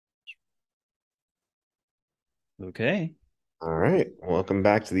Okay. All right. Welcome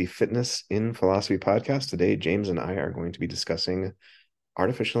back to the Fitness in Philosophy podcast. Today, James and I are going to be discussing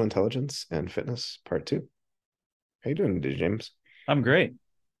artificial intelligence and fitness part two. How you doing today, James? I'm great.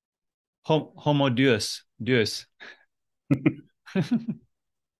 Homo Deus. Deus.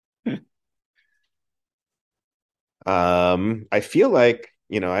 I feel like,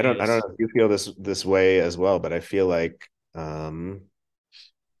 I don't Deus. know if you feel this way as well, but I feel like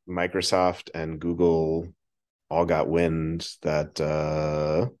Microsoft and Google all got wind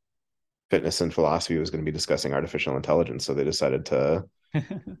that fitness and philosophy was going to be discussing artificial intelligence, so they decided to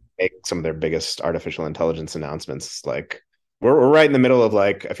make some of their biggest artificial intelligence announcements. Like we're right in the middle of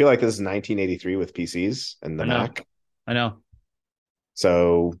like I feel like this is 1983 with PCs and the I know. Mac. I know.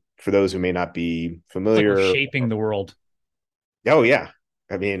 So for those who may not be It's like we're familiar, shaping the world. oh yeah,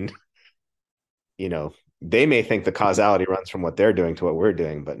 I mean, they may think the causality runs from what they're doing to what we're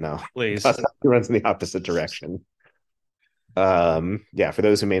doing, but no, the Please. causality runs in the opposite direction. Yeah, for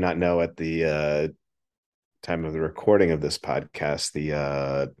those who may not know, at the time of the recording of this podcast,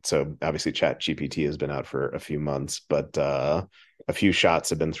 the so obviously Chat GPT has been out for a few months, but a few shots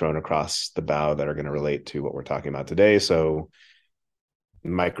have been thrown across the bow that are going to relate to what we're talking about today. So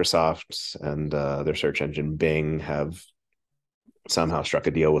Microsoft and their search engine Bing have somehow struck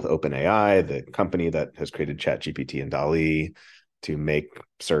a deal with OpenAI, the company that has created ChatGPT and DALL-E, to make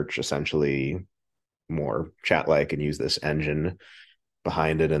search essentially more chat like and use this engine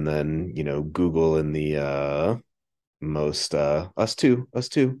behind it. And then, Google in the most us too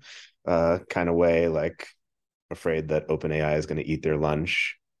kind of way, like afraid that OpenAI is going to eat their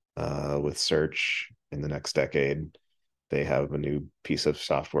lunch with search in the next decade. They have a new piece of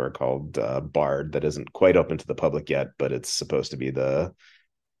software called Bard that isn't quite open to the public yet, but it's supposed to be the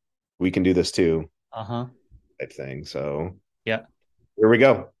we can do this too Uh-huh. type thing. So Yeah. here we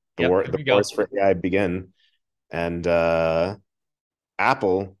go. The Yep. war, Here the we go. wars for AI begin, and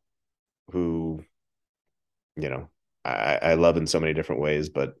Apple, who you know I love in so many different ways,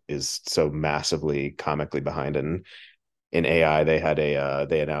 but is so massively comically behind in AI.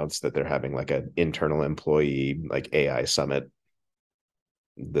 They announced that they're having like an internal employee like AI summit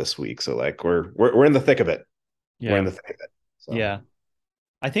this week. So like we're in the thick of it. We're in Yeah. the thick of it. So Yeah.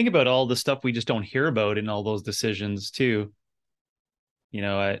 I think about all the stuff we just don't hear about in all those decisions too. You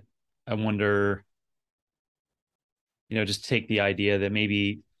know, I wonder, just take the idea that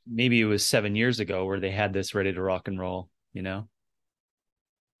maybe it was 7 years ago where they had this ready to rock and roll,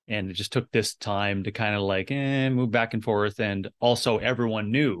 and it just took this time to kind of like move back and forth. And also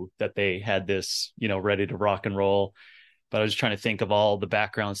everyone knew that they had this, ready to rock and roll. But I was just trying to think of all the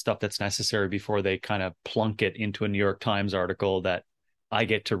background stuff that's necessary before they kind of plunk it into a New York Times article that I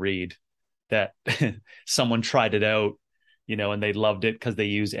get to read, that someone tried it out, and they loved it because they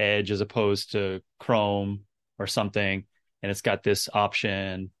use Edge as opposed to Chrome or something, and it's got this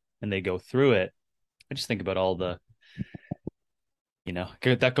option, and they go through it. I just think about all the,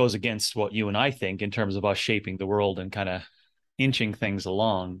 that goes against what you and I think in terms of us shaping the world and kind of inching things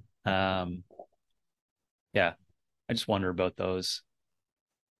along. Yeah, I just wonder about those.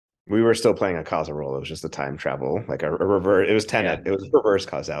 we were still playing a causal role. It was just a time travel, like a reverse. It was Yeah. Tenet. It was reverse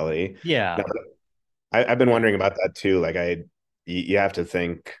causality. Yeah. Now, I've been Yeah. wondering about that too. Like you have to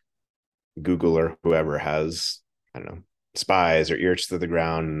think Google or whoever has, I don't know, spies or ears to the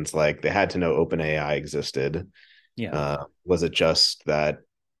ground. And it's like they had to know OpenAI existed. Yeah. Was it just that,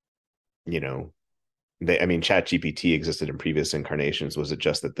 you know, I mean, ChatGPT existed in previous incarnations. Was it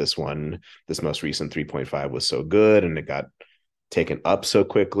just that this most recent 3.5 was so good and it got taken up so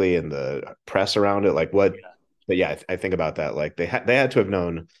quickly and the press around it? Like what? But yeah, I think about that. Like they had to have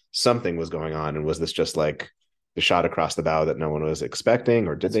known something was going on. And was this just like the shot across the bow that no one was expecting,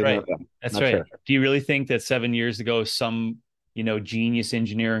 or did That's they know right. that? That's Not right. sure. Do you really think that 7 years ago, some, genius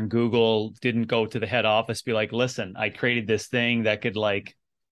engineer in Google didn't go to the head office, be like, listen, I created this thing that could like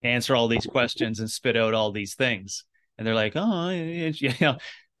answer all these questions and spit out all these things. And they're like, oh,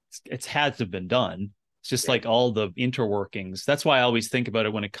 it's had to have been done. It's just Yeah. like all the interworkings. That's why I always think about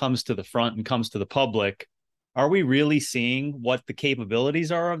it when it comes to the front and comes to the public. Are we really seeing what the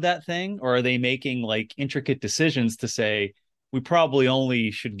capabilities are of that thing? Or are they making like intricate decisions to say, we probably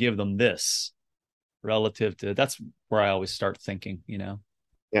only should give them this relative to that's where I always start thinking. Yeah.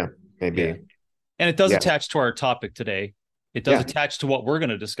 Yeah. Maybe. And it does Yeah. attach to our topic today. It does Yeah. attach to what we're going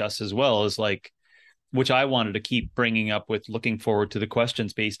to discuss as well, as like, which I wanted to keep bringing up with looking forward to the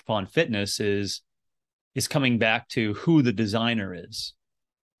questions based upon fitness is coming back to who the designer is.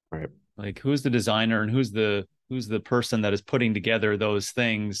 Right. Like who's the designer and who's the person that is putting together those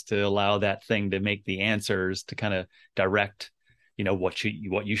things to allow that thing to make the answers to kind of direct, what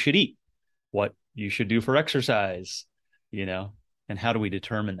you should eat. what you should do for exercise, you know, and how do we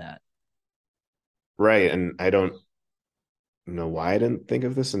determine that? Right. And I don't know why I didn't think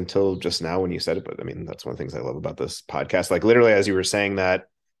of this until just now when you said it, but I mean, that's one of the things I love about this podcast. Like literally, as you were saying that,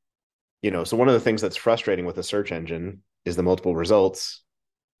 so one of the things that's frustrating with a search engine is the multiple results,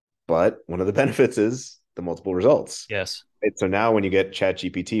 but one of the benefits is the multiple results. Yes. Right? So now when you get Chat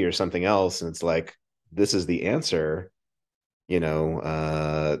GPT or something else, and it's like, this is the answer, like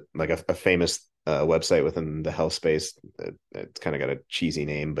a famous website within the health space. It's kind of got a cheesy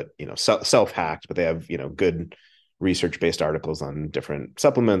name, but self-hacked, but they have good research-based articles on different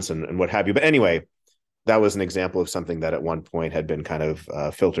supplements and what have you. But anyway, that was an example of something that at one point had been kind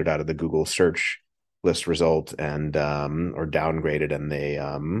of filtered out of the Google search list result and or downgraded, and they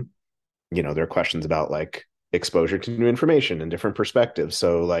there are questions about like exposure to new information and different perspectives.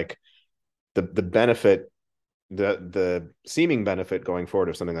 So like the benefit, the seeming benefit going forward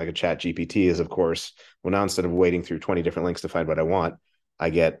of something like a Chat GPT is, of course, well, now instead of wading through 20 different links to find what I want, I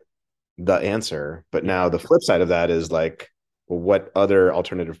get the answer. But now the flip side of that is like, well, what other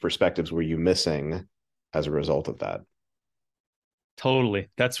alternative perspectives were you missing as a result of that? Totally.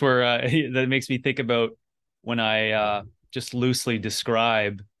 That's where that makes me think about when I just loosely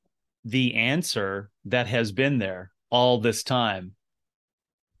describe the answer that has been there all this time.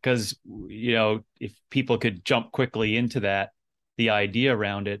 Because, if people could jump quickly into that, the idea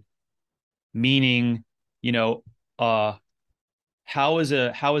around it, meaning, you know, uh, how is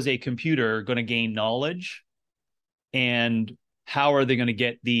a computer going to gain knowledge, and how are they going to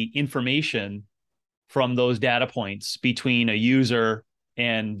get the information from those data points between a user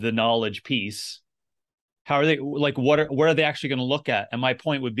and the knowledge piece? How are they, like, what are they actually going to look at? And my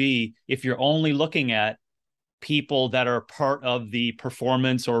point would be, if you're only looking at people that are part of the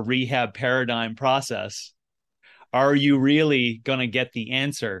performance or rehab paradigm process, are you really going to get the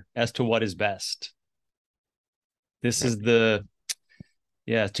answer as to what is best? This is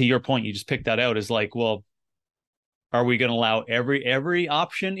yeah, to your point, you just picked that out, is like, well, are we going to allow every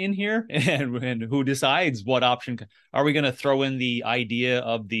option in here? And who decides what option? Are we going to throw in the idea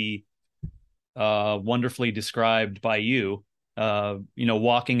of the wonderfully described by you,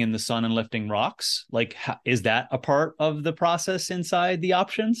 walking in the sun and lifting rocks? Like, is that a part of the process inside the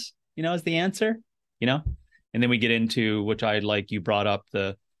options? Is the answer, you know? And then we get into, which I like, you brought up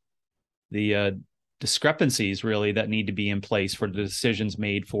the discrepancies really that need to be in place for the decisions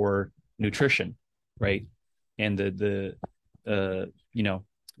made for nutrition, right? And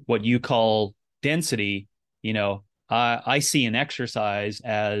what you call density, I see an exercise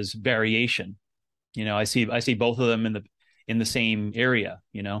as variation. I see both of them in the same area,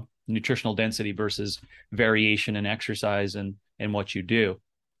 nutritional density versus variation in exercise and what you do.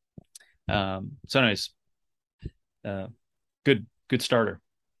 So anyways, good starter.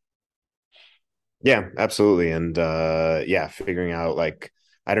 Yeah, absolutely. And yeah, figuring out like,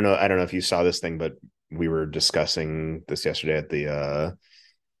 I don't know if you saw this thing, but we were discussing this yesterday at the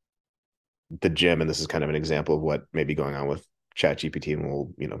gym, and this is kind of an example of what may be going on with Chat GPT, and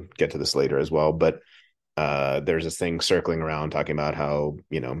we'll get to this later as well. But there's this thing circling around talking about how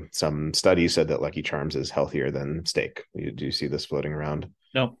some studies said that Lucky Charms is healthier than steak. Do you see this floating around?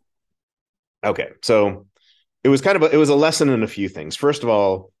 No. Okay, so it was it was a lesson in a few things. First of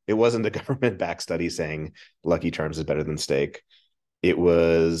all, it wasn't a government backed study saying Lucky Charms is better than steak. It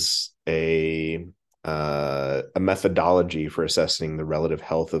was a methodology for assessing the relative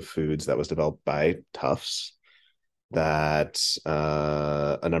health of foods that was developed by Tufts, that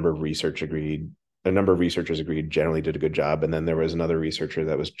a number of researchers agreed generally did a good job. And then there was another researcher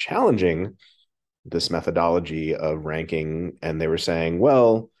that was challenging this methodology of ranking, and they were saying,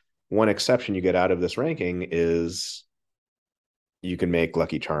 well, one exception you get out of this ranking is you can make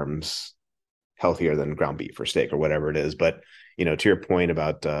Lucky Charms healthier than ground beef or steak or whatever it is. But to your point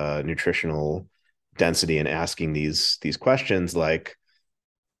about nutritional density and asking these questions, like,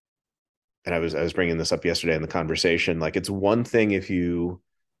 and I was bringing this up yesterday in the conversation, like, it's one thing if you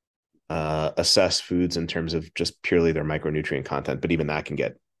assess foods in terms of just purely their micronutrient content, but even that can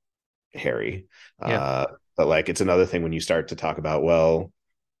get hairy. Yeah. But like, it's another thing when you start to talk about, well,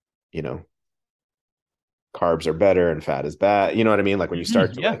 you know, carbs are better and fat is bad. You know what I mean? Like when you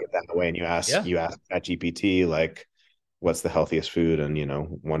start to Yeah. look at that way and you ask Yeah. that GPT, like, what's the healthiest food? And,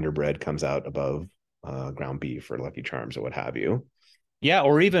 Wonder Bread comes out above ground beef or Lucky Charms or what have you. Yeah.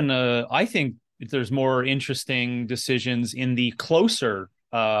 Or even, I think there's more interesting decisions in the closer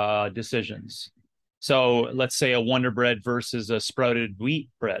decisions. So let's say a Wonder Bread versus a sprouted wheat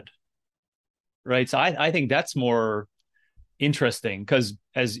bread, right? So I think that's more interesting, because,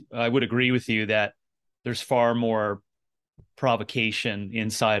 as I would agree with you, that there's far more provocation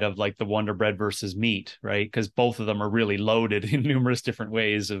inside of like the Wonder Bread versus meat, right? Because both of them are really loaded in numerous different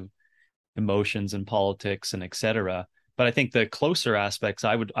ways of emotions and politics and etc. But I think the closer aspects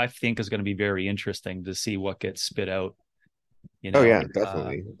I think is going to be very interesting to see what gets spit out, you Oh know. yeah,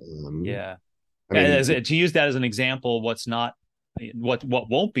 definitely. Yeah. I mean, To use that as an example, what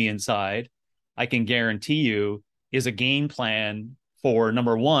won't be inside, I can guarantee you is a game plan for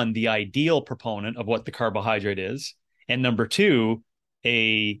number one, the ideal proponent of what the carbohydrate is, and number two,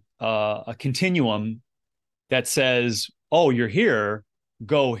 a continuum that says, "Oh, you're here,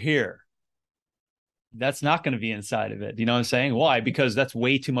 go here." That's not going to be inside of it. You know what I'm saying? Why? Because that's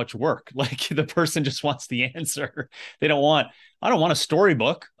way too much work. Like the person just wants the answer. They don't want, I don't want a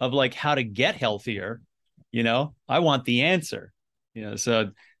storybook of like how to get healthier. You know, I want the answer. You know,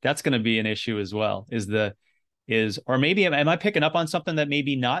 so that's going to be an issue as well. Or maybe am I picking up on something that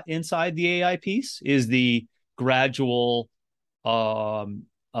maybe not inside the AI piece? Is the gradual, um,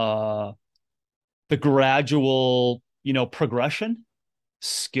 uh, progression,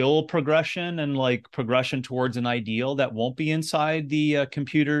 skill progression, and like progression towards an ideal that won't be inside the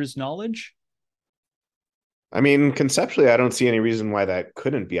computer's knowledge. I mean, conceptually, I don't see any reason why that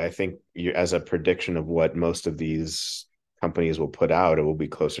couldn't be. I think as a prediction of what most of these companies will put out, it will be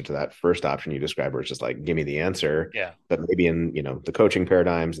closer to that first option you described, where it's just like, give me the answer. Yeah. But maybe in, the coaching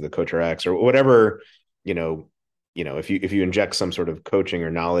paradigms, the Coacher X or whatever, if you inject some sort of coaching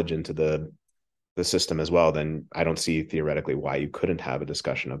or knowledge into the system as well, then I don't see theoretically why you couldn't have a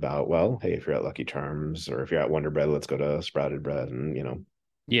discussion about, well, hey, if you're at Lucky Charms or if you're at Wonder Bread, let's go to Sprouted Bread and,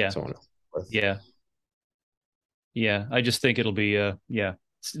 Yeah. so on and so forth. Yeah. Yeah. I just think it'll be, it's a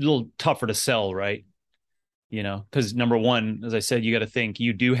little tougher to sell, right? You know, because number one, as I said, you got to think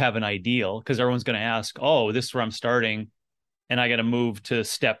you do have an ideal because everyone's going to ask, oh, this is where I'm starting and I got to move to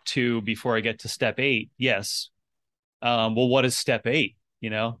step 2 before I get to step 8. Yes. Well, what is step 8?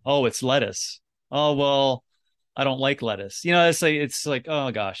 You know, oh, it's lettuce. Oh, well, I don't like lettuce. You know, it's like, oh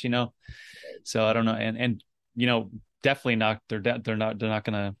gosh, so I don't know. And, definitely not, they're not going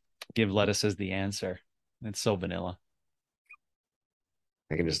to give lettuce as the answer. It's so vanilla.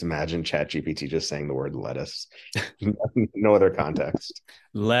 I can just imagine ChatGPT just saying the word lettuce. No other context.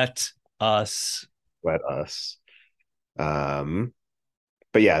 Let us. Let us.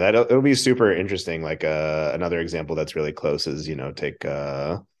 But yeah, it'll be super interesting. Like another example that's really close is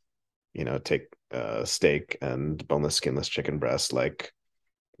take steak and boneless, skinless chicken breast. Like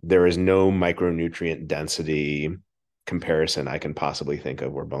there is no micronutrient density comparison I can possibly think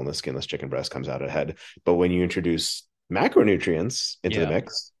of where boneless, skinless chicken breast comes out ahead. But when you introduce macronutrients into the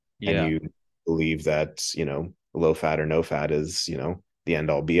mix and you believe that, low fat or no fat is, the end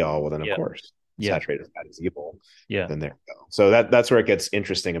all be all, well, then of course, saturated fat is evil. Yeah. Then there you go. So that's where it gets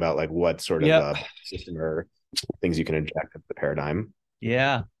interesting about like what sort of system or things you can inject into the paradigm.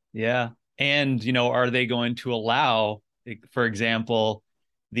 Yeah. Yeah. And, are they going to allow, for example,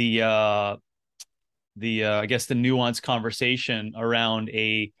 I guess the nuanced conversation around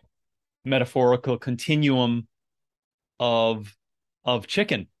a metaphorical continuum of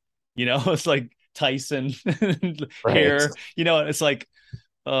chicken, it's like Tyson hair, it's like,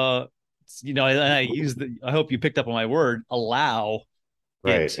 and I hope you picked up on my word, allow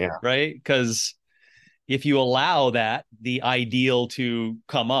right. it, Yeah. right? Because if you allow that, the ideal to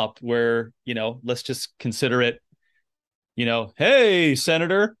come up where, let's just consider it, hey,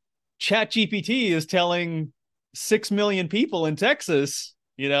 Senator, ChatGPT is telling 6 million people in Texas,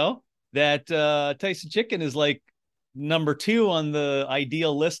 that Tyson chicken is like number 2 on the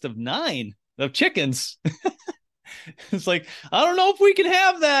ideal list of 9 of chickens. It's like, I don't know if we can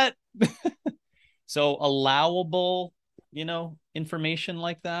have that. So allowable, information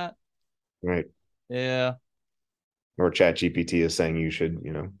like that. Right. Yeah. Or ChatGPT is saying you should,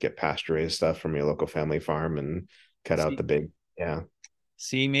 get pasture-raised stuff from your local family farm and cut out the big,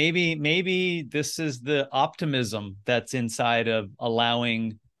 See, maybe this is the optimism that's inside of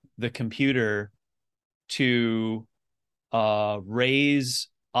allowing the computer to raise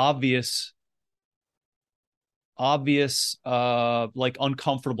obvious like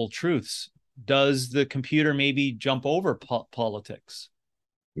uncomfortable truths. Does the computer maybe jump over politics?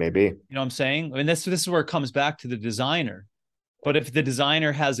 Maybe. You know what I'm saying? I mean, this is where it comes back to the designer. But if the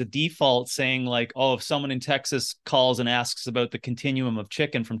designer has a default saying like, oh, if someone in Texas calls and asks about the continuum of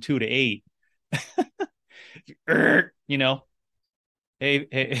chicken from 2 to 8,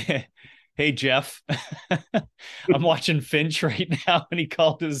 hey, hey, Jeff, I'm watching Finch right now, and he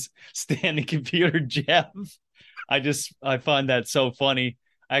called his standing computer Jeff. I find that so funny.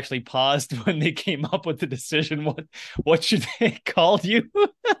 I actually paused when they came up with the decision. What should they call you?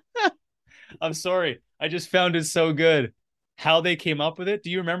 I'm sorry. I just found it so good. how they came up with it.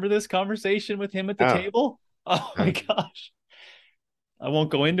 Do you remember this conversation with him at the Oh, table? Oh my oh, gosh. I won't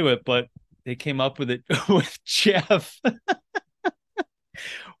go into it, but they came up with it with Jeff.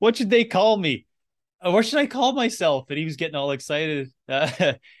 What should they call me? What should I call myself? And he was getting all excited.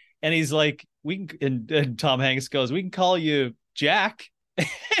 And he's like, we can, and Tom Hanks goes, we can call you Jack.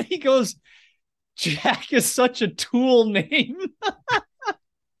 And he goes, Jack is such a tool name.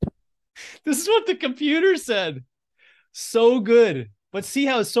 This is what the computer said. So good. But see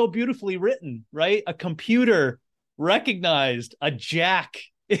how it's so beautifully written, right? A computer recognized a Jack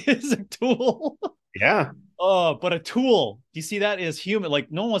is a tool. yeah. Oh, but a tool. Do you see that is human?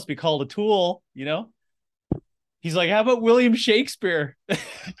 Like no one wants to be called a tool, you know? He's like, how about William Shakespeare?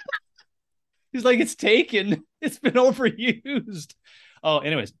 He's like, it's taken. It's been overused. Oh,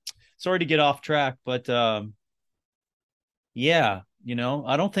 anyways, sorry to get off track, but yeah,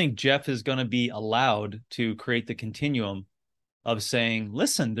 I don't think Jeff is going to be allowed to create the continuum of saying,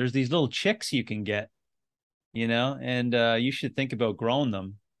 listen, there's these little chicks you can get, and you should think about growing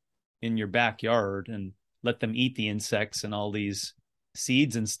them in your backyard and let them eat the insects and all these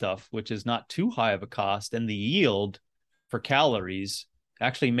seeds and stuff, which is not too high of a cost. And the yield for calories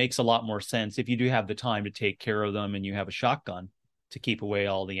actually makes a lot more sense if you do have the time to take care of them and you have a shotgun to keep away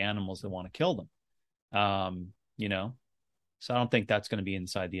all the animals that want to kill them. So I don't think that's going to be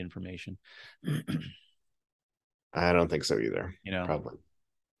inside the information. I don't think so either. you know,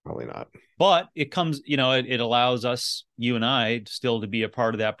 Probably not. but it comes, it allows us, you and I, still to be a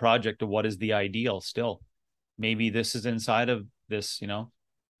part of that project of what is the ideal still. Maybe this is inside of this,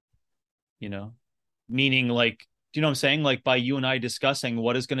 meaning like, do you know what I'm saying? Like by you and I discussing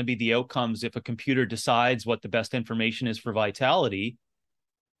what is going to be the outcomes if a computer decides what the best information is for vitality,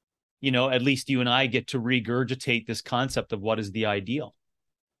 at least you and I get to regurgitate this concept of what is the ideal.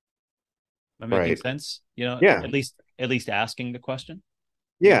 Am I making Right. sense? Yeah. At least asking the question.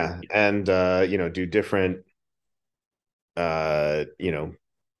 Yeah. And do different you know,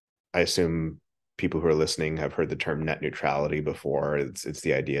 I assume people who are listening have heard the term net neutrality before. It's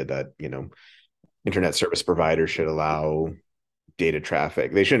the idea that, internet service providers should allow data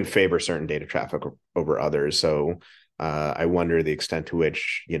traffic. They shouldn't favor certain data traffic over others. So I wonder the extent to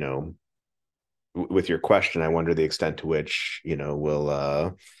which, with your question, I wonder the extent to which,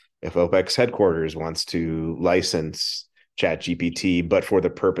 will if OPEX headquarters wants to license ChatGPT, but for the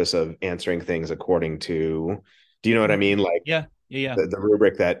purpose of answering things according to, do you know what I mean? Like Yeah. Yeah. the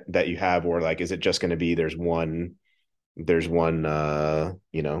rubric that you have, or like, is it just going to be there's one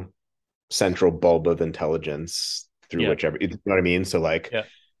central bulb of intelligence through Yeah. whichever, you know what I mean? So like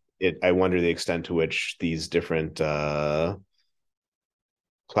Yeah. I wonder the extent to which these different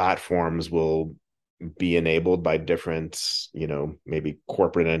platforms will be enabled by different, maybe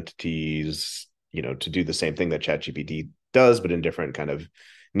corporate entities, to do the same thing that ChatGPT does, but in different kind of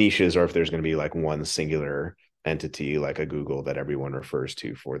niches, or if there's going to be like one singular entity like a Google that everyone refers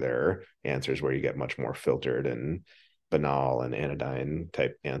to for their answers, where you get much more filtered and banal and anodyne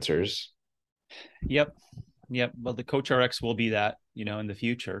type answers. Yep. Yep. Well, the Coach RX will be that, in the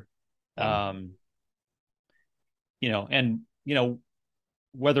future. Um, and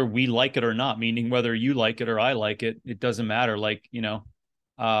whether we like it or not, meaning whether you like it or I like it, it doesn't matter. Like,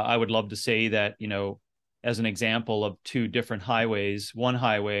 I would love to say that, as an example of two different highways, one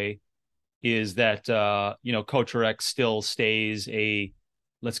highway is that, Coach RX still stays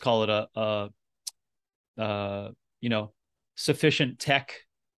let's call it sufficient tech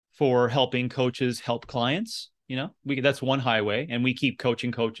for helping coaches help clients. That's one highway, and we keep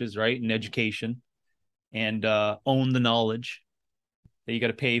coaching coaches, right, in education, and own the knowledge that you got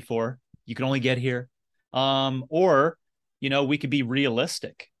to pay for. You can only get here. Or, we could be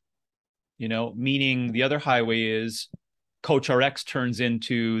realistic, meaning the other highway is Coach RX turns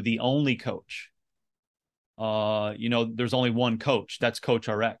into the only coach. There's only one coach. That's Coach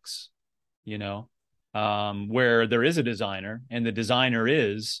RX, where there is a designer, and the designer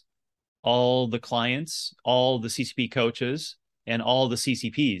is all the clients, all the CCP coaches, and all the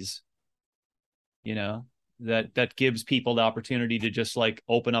CCPs, that gives people the opportunity to just like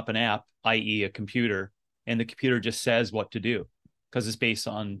open up an app, i.e. a computer, and the computer just says what to do because it's based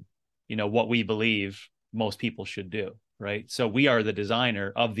on, what we believe most people should do. Right. So we are the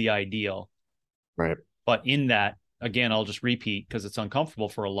designer of the ideal. Right. But in that, again, I'll just repeat because it's uncomfortable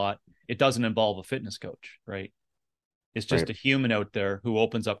for a lot. It doesn't involve a fitness coach, right? It's just a human out there who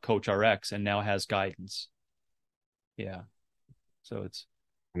opens up Coach RX and now has guidance. Yeah. So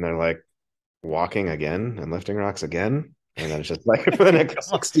and they're like walking again and lifting rocks again. And then it's just like for the next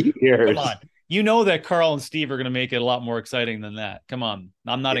 60 years. Come on. You know that Carl and Steve are going to make it a lot more exciting than that. Come on.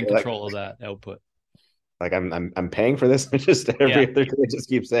 I'm not in control of that output. Like I'm paying for this. Just every other day, just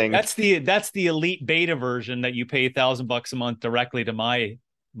keep saying that's the elite beta version that you pay $1,000 a month directly to my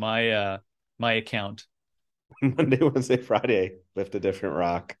account. Monday, Wednesday, Friday, lift a different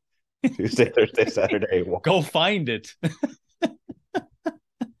rock. Tuesday, Thursday, Saturday, walk. Go find it.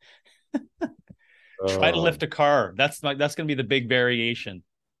 Try to lift a car. That's going to be the big variation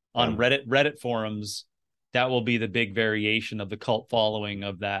on Reddit forums. That will be the big variation of the cult following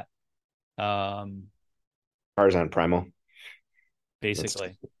of that. Cars on Primal.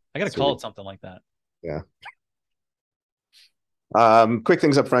 Basically, I got to call it something like that. Yeah. Quick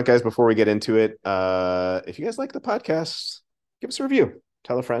things up front, guys, before we get into it. If you guys like the podcast, give us a review.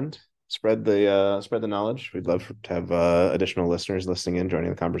 Tell a friend. Spread the knowledge. We'd love to have additional listeners listening in, joining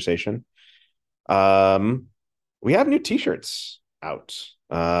the conversation. We have new t-shirts out.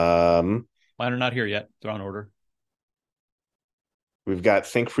 Mine are not here yet. They're on order. We've got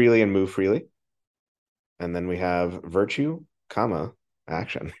Think Freely and Move Freely. And then we have Virtue,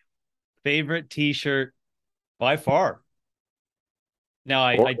 Action. Favorite t-shirt by far. Now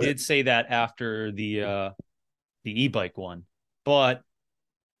I did say that after the e-bike one, but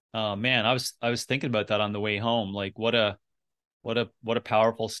man, I was thinking about that on the way home. Like what a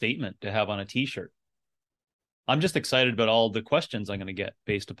powerful statement to have on a t-shirt. I'm just excited about all the questions I'm going to get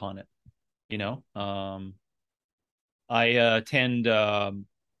based upon it. You know, I attend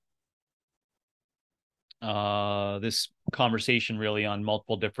this conversation really on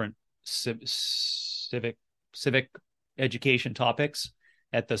multiple different civic education topics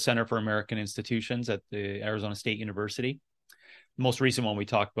at the Center for American Institutions at the Arizona State University. The most recent one we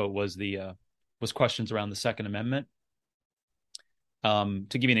talked about was questions around the Second Amendment. To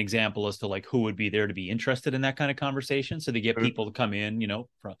give you an example as to like who would be there to be interested in that kind of conversation. So they get people to come in, you know,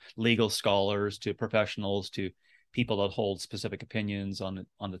 from legal scholars to professionals to people that hold specific opinions on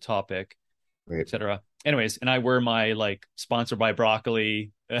the topic, etc. Anyways, and I wear my like sponsored by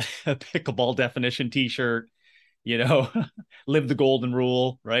broccoli pickleball definition t-shirt, you know, live the golden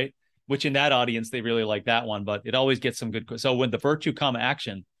rule, right? Which in that audience, they really like that one, but it always gets some good. So when the Virtue,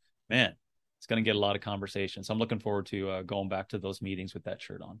 Action, man, it's going to get a lot of conversation. So I'm looking forward to going back to those meetings with that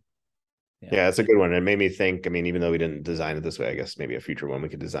shirt on. Yeah, it's a good one. It made me think, I mean, even though we didn't design it this way, I guess maybe a future one we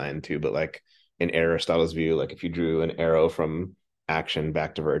could design too, but like in Aristotle's view, like if you drew an arrow from action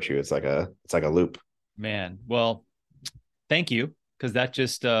back to virtue, it's like a loop. Man, well, thank you, because that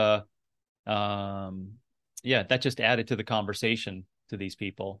just that just added to the conversation to these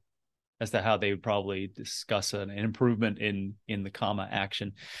people as to how they would probably discuss an improvement in the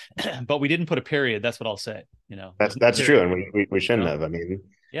action. But we didn't put a period. That's what I'll say. You know, that's true, and we shouldn't have. I mean,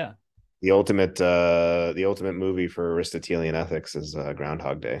 yeah, the ultimate movie for Aristotelian ethics is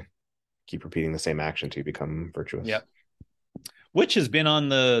Groundhog Day. Keep repeating the same action to become virtuous. Yep. Which has been on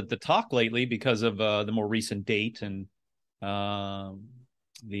the talk lately because of the more recent date and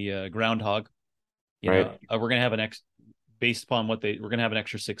the groundhog. You know, we're gonna have based upon we're going to have an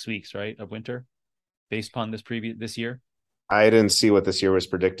extra 6 weeks, right, of winter based upon this year. I didn't see what this year was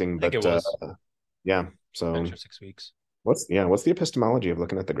predicting, but it was. Yeah. So extra 6 weeks. What's the epistemology of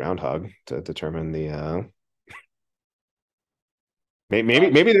looking at the groundhog to determine the,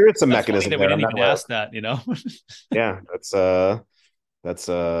 maybe there is some mechanism that we didn't even ask that, you know? Yeah. That's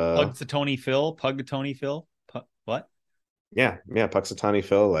Punxsutawney Phil. What? Yeah. Punxsutawney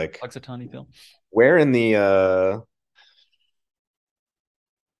Phil, like Punxsutawney Phil. Where in the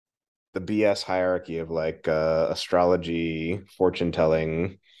BS hierarchy of like astrology, fortune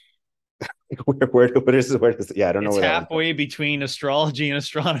telling, where does yeah, I don't know. It's halfway between astrology and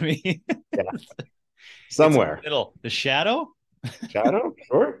astronomy. Yeah. Somewhere. The shadow? Shadow?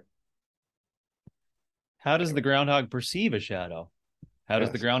 Sure. How does the groundhog perceive a shadow? How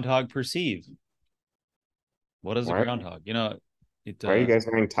does the groundhog perceive? What is a groundhog? You know, why are you guys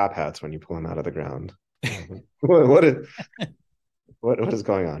wearing top hats when you pull them out of the ground? What is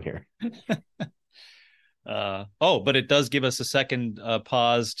going on here? But it does give us a second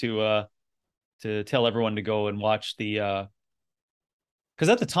pause to tell everyone to go and watch the because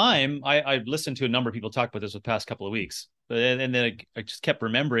at the time I listened to a number of people talk about this the past couple of weeks, and then I just kept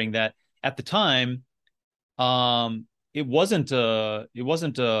remembering that at the time it wasn't a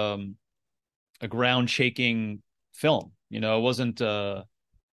ground shaking film. You know, it wasn't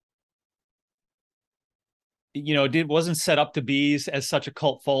it wasn't set up to be as such a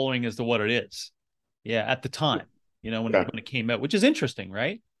cult following as to what it is. Yeah, at the time, you know, when it came out, which is interesting,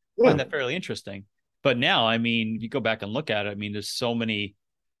 right? I find that fairly interesting. But now, I mean, you go back and look at it, I mean, there's so many,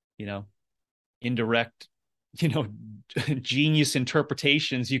 you know, indirect, you know, genius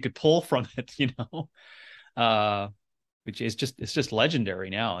interpretations you could pull from it, you know, which is it's just legendary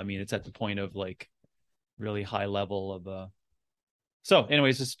now. I mean, it's at the point of like really high level of so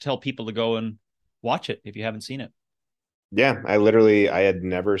anyways, just tell people to go and watch it if you haven't seen it. Yeah, I had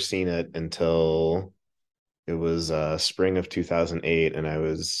never seen it until it was spring of 2008, and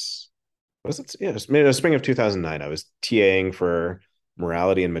was it? Yeah, it was spring of 2009. I was TAing for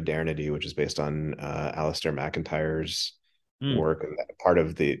Morality and Modernity, which is based on Alistair McIntyre's Mm. work, and part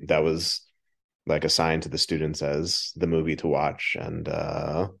of the that was like assigned to the students as the movie to watch, and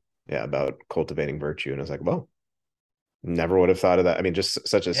yeah, about cultivating virtue. And I was like, well, never would have thought of that. I mean, just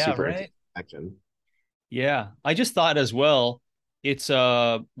such a Yeah, super right. interesting action. Yeah, I just thought as well, it's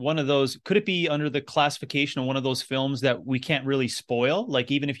one of those, could it be under the classification of one of those films that we can't really spoil?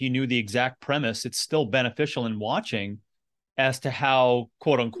 Like even if you knew the exact premise, it's still beneficial in watching as to how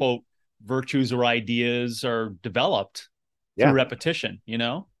quote unquote virtues or ideas are developed through Yeah, repetition, you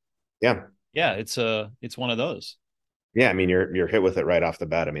know? yeah, Yeah, it's one of those. yeah. I mean, you're hit with it right off the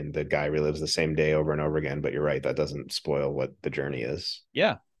bat. I mean, the guy relives the same day over and over again, but you're right, that doesn't spoil what the journey is.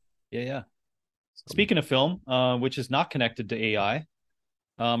 Yeah. Yeah, yeah. So, Speaking of film, which is not connected to AI,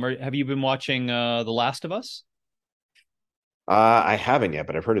 or have you been watching The Last of Us? I haven't yet,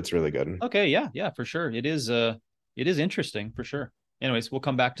 but I've heard it's really good. Okay, yeah, yeah, for sure. It is interesting for sure. Anyways, we'll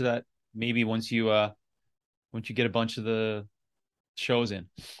come back to that maybe once you get a bunch of the shows in.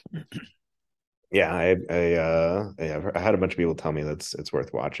 Yeah, I had a bunch of people tell me that's it's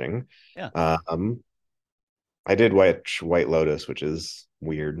worth watching. Yeah. Um, I did watch White Lotus, which is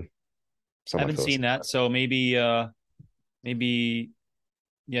weird, I somewhat haven't seen that, philosophical. so maybe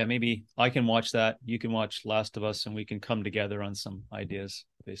yeah, maybe I can watch that. You can watch Last of Us and we can come together on some ideas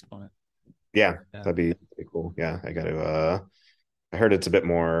based on it. Yeah, Yeah. that'd be cool. Yeah, I got to. I heard it's a bit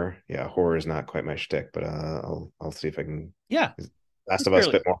more. Yeah, horror is not quite my shtick, but I'll see if I can. Yeah, Last it's of Us, a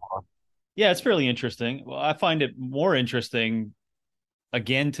fairly bit more horror. yeah, it's fairly interesting. Well, I find it more interesting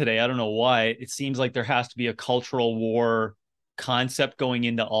again today. I don't know why. It seems like there has to be a cultural war concept going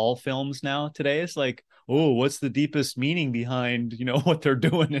into all films now today. It's like, oh, what's the deepest meaning behind, what they're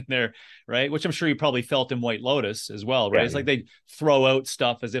doing in there, right? Which I'm sure you probably felt in White Lotus as well, right? Yeah, It's like they throw out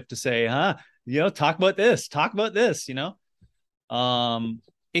stuff as if to say, huh, talk about this, I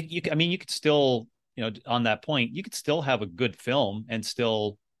mean, you could still, on that point, you could still have a good film and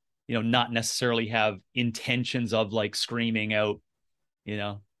still, not necessarily have intentions of like screaming out,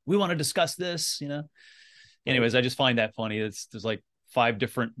 we want to discuss this. right. Anyways, I just find that funny. There's like five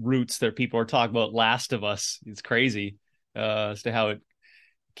different routes that people are talking about Last of Us. It's crazy as to how it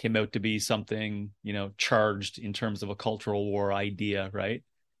came out to be something, charged in terms of a cultural war idea, right?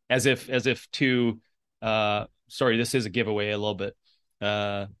 As if to sorry, this is a giveaway a little bit.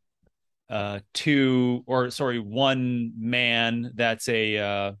 Uh one man that's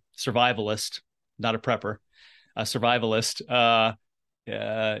a survivalist, not a prepper, a survivalist,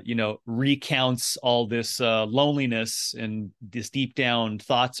 recounts all this loneliness and this deep down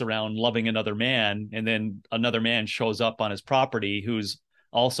thoughts around loving another man. And then another man shows up on his property who's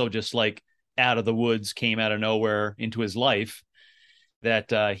also just like out of the woods, came out of nowhere into his life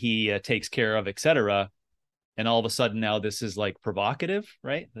that he takes care of, etc. And all of a sudden now this is like provocative,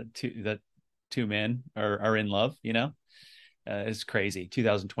 right? That two men are in love, it's crazy.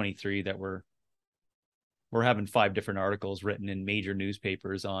 2023 that we're having five different articles written in major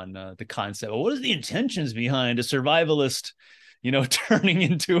newspapers on the concept. Well, what is the intentions behind a survivalist, turning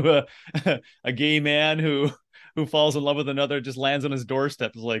into a gay man who falls in love with another, just lands on his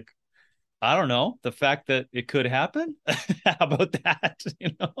doorstep? Is like, I don't know, the fact that it could happen. How about that?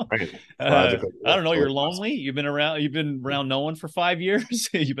 Right. Logically, I don't know. totally You're possible. lonely. You've been around no one for 5 years.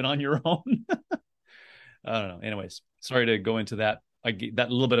 You've been on your own. I don't know. Anyways, sorry to go into that.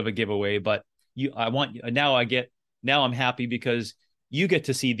 That little bit of a giveaway, but I want now. Now I'm happy because you get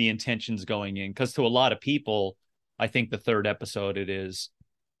to see the intentions going in. Because to a lot of people, I think the third episode it is,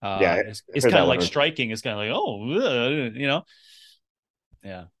 Yeah, I it's heard kind that of like one. striking. It's kind of like,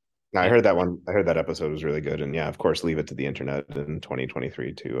 yeah, No, I yeah, heard that one. I heard that episode was really good, and yeah, of course, leave it to the internet in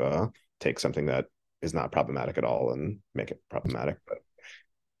 2023 to take something that is not problematic at all and make it problematic. But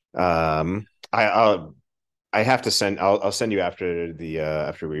I have to send. I'll send you after the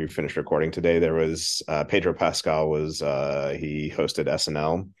after we finish recording today. There was Pedro Pascal was he hosted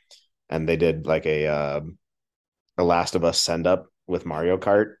SNL, and they did like a Last of Us send up with Mario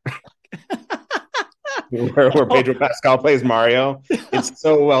Kart, where oh, Pedro Pascal plays Mario. It's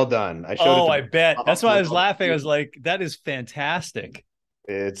so well done. I showed it oh, to. I bet. That's why I was laughing. I was It's like, that is fantastic.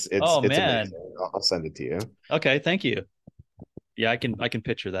 Oh it's man. amazing. I'll send it to you. Okay, thank you. Yeah, I can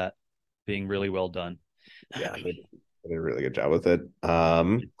picture that being really well done. Yeah, they did a really good job with it.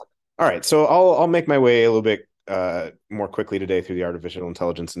 All right, so I'll make my way a little bit more quickly today through the artificial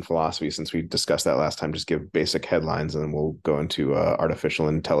intelligence and philosophy, since we discussed that last time. Just give basic headlines, and then we'll go into artificial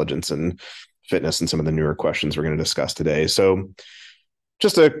intelligence and fitness and some of the newer questions we're going to discuss today. So,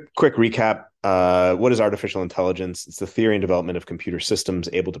 just a quick recap. What is artificial intelligence? It's the theory and development of computer systems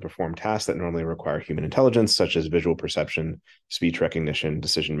able to perform tasks that normally require human intelligence, such as visual perception, speech recognition,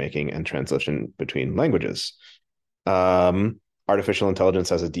 decision making, and translation between languages. Artificial intelligence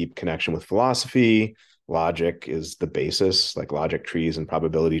has a deep connection with philosophy. Logic is the basis, like logic trees and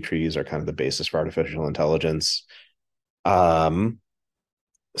probability trees are kind of the basis for artificial intelligence. Um,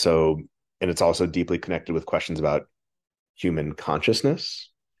 so, and it's also deeply connected with questions about human consciousness,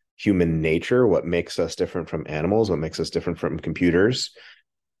 human nature, what makes us different from animals, what makes us different from computers.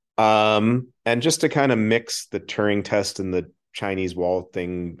 And just to kind of mix the Turing test and the Chinese wall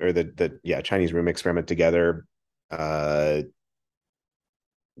thing, or Chinese room experiment together,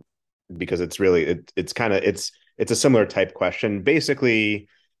 because it's really it's a similar type question. Basically,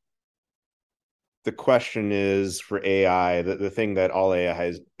 the question is for AI, the thing that all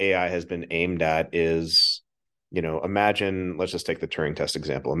AI has been aimed at is, imagine, let's just take the Turing test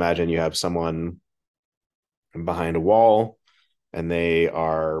example. Imagine you have someone behind a wall and they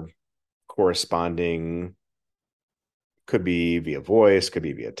are corresponding, could be via voice, could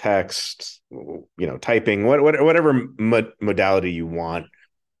be via text, typing, whatever modality you want.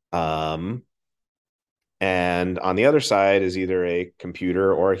 And on the other side is either a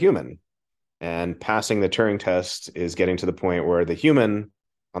computer or a human. And passing the Turing test is getting to the point where the human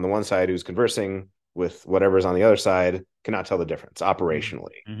on the one side who's conversing with whatever's on the other side cannot tell the difference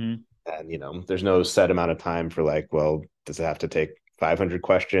operationally. Mm-hmm. And, there's no set amount of time for like, well, does it have to take 500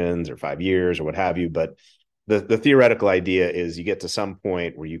 questions or 5 years or what have you? But the theoretical idea is you get to some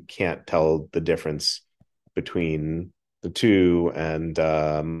point where you can't tell the difference between the two. And,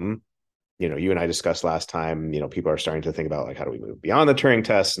 you and I discussed last time, people are starting to think about like, how do we move beyond the Turing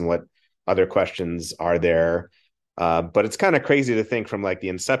test and what other questions are there? But it's kind of crazy to think from like the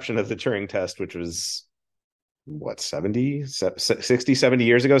inception of the Turing test, which was what, 60, 70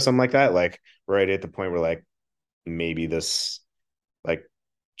 years ago, something like that. Like right at the point where like maybe this like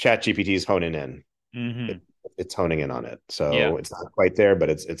chat GPT is honing in. Mm-hmm. It's honing in on it. Yeah. So it's not quite there, but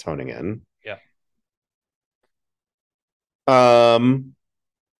it's honing in. Yeah.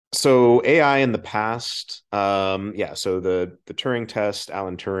 So AI in the past, so the Turing test,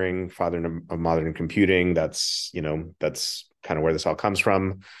 Alan Turing, father of modern computing, that's kind of where this all comes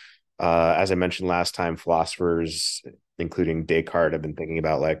from. As I mentioned last time, philosophers, including Descartes, have been thinking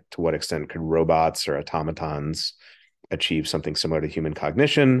about like to what extent could robots or automatons achieve something similar to human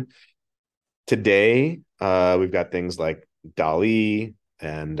cognition. Today, we've got things like DALL-E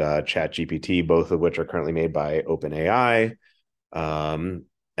and ChatGPT, both of which are currently made by OpenAI.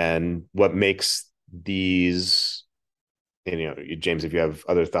 And what makes these, James, if you have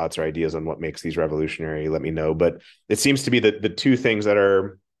other thoughts or ideas on what makes these revolutionary, let me know. But it seems to be that the two things that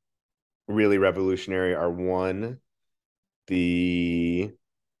are really revolutionary are, one, the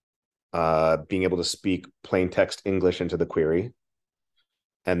being able to speak plain text English into the query,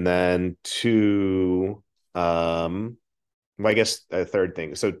 and then two, I guess a third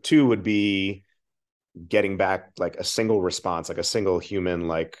thing. So two would be getting back like a single response, like a single human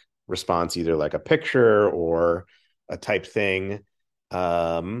like response, either like a picture or a type thing,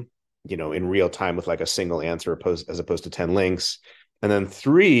 in real time with like a single answer as opposed to 10 links. And then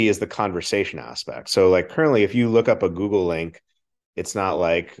three is the conversation aspect. So like currently, if you look up a Google link, it's not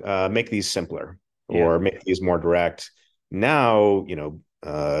like make these simpler or make these more direct. Now,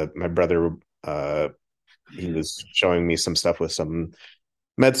 my brother, he was showing me some stuff with some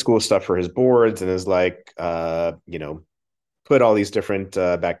med school stuff for his boards and is like, put all these different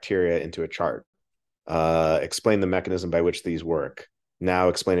bacteria into a chart, explain the mechanism by which these work. Now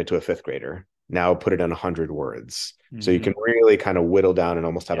explain it to a fifth grader. Now put it in 100 words. Mm-hmm. So you can really kind of whittle down and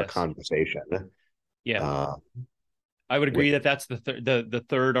almost have a conversation. Yeah. I would agree that that's the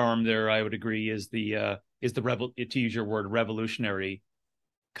third arm there. I would agree is the to use your word, revolutionary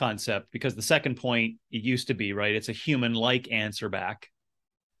concept, because the second point, it used to be, right, it's a human like answer back.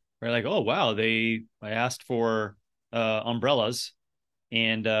 Right, like, oh wow, I asked for umbrellas,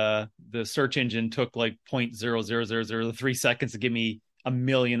 and the search engine took like 0.00003 seconds to give me a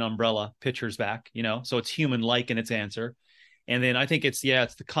million umbrella pictures back. So it's human like in its answer. And then I think it's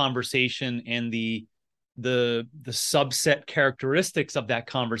the conversation and the subset characteristics of that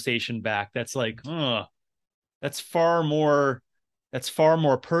conversation back. That's like, that's far more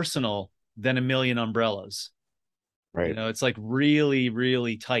personal than a million umbrellas. Right. It's like really,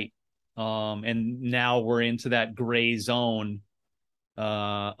 really tight. And now we're into that gray zone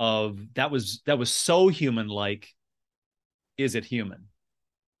of that was so human like. Is it human?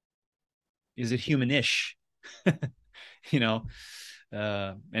 Is it humanish? you know,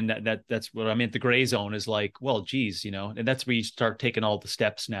 and that's what I meant. The gray zone is like, well, geez, and that's where you start taking all the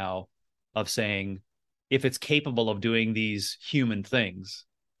steps now of saying, if it's capable of doing these human things,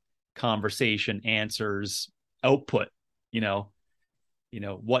 conversation, answers, output, you know,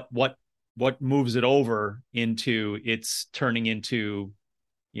 what moves it over into it's turning into,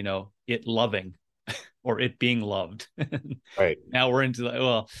 it loving or it being loved. Right. Now we're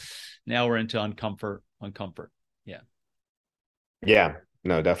into now we're into uncomfort. Yeah. Yeah.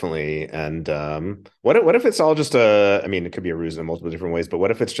 No, definitely. And what if it's all just a, I mean, it could be a ruse in multiple different ways, but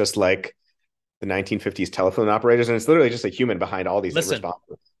what if it's just like the 1950s telephone operators and it's literally just a human behind all these Listen,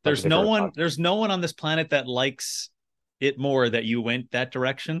 responses? Bunch of different responses. there's no one on this planet that likes it more that you went that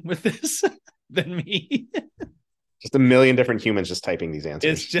direction with this than me. Just a million different humans just typing these It's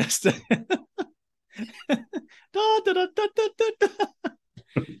answers. just da, da, da, da, da, da.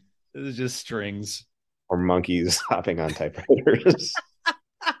 It's just strings. Or monkeys hopping on typewriters.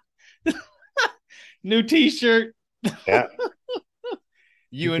 New t-shirt. Yeah.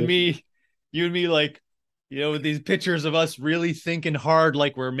 you and me, like, with these pictures of us really thinking hard,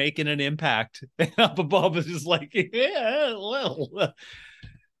 like we're making an impact. And up above is just like, yeah, well,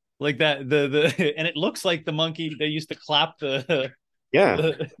 like that. And it looks like the monkey they used to clap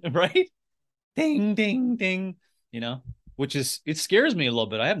Yeah. right, ding, ding, ding. Which is it scares me a little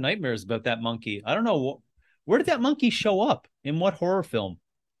bit. I have nightmares about that monkey. I don't know where did that monkey show up in what horror film.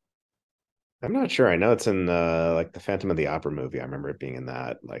 I'm not sure. I know it's in like the Phantom of the Opera movie. I remember it being in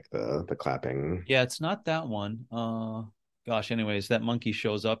that, like the clapping. Yeah, it's not that one. Gosh, anyways, that monkey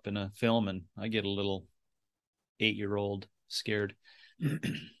shows up in a film and I get a little 8-year-old scared.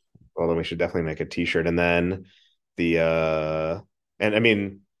 Well, then we should definitely make a t-shirt. And then and I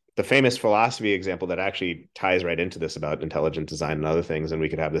mean the famous philosophy example that actually ties right into this about intelligent design and other things, and we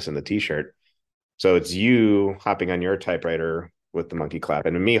could have this in the t-shirt. So it's you hopping on your typewriter with the monkey clap,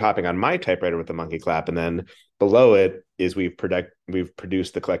 and me hopping on my typewriter with the monkey clap, and then below it is we've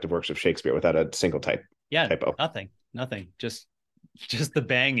produced the collective works of Shakespeare without a single typo. Nothing. Just the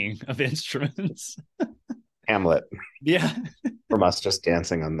banging of instruments. Hamlet. Yeah. From us just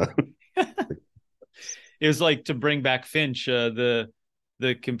dancing on the. It was like, to bring back Finch, the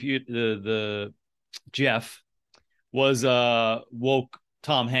Jeff was woke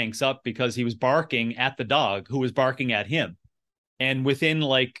Tom Hanks up because he was barking at the dog who was barking at him. And within,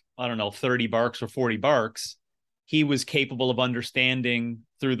 like, I don't know, 30 barks or 40 barks, he was capable of understanding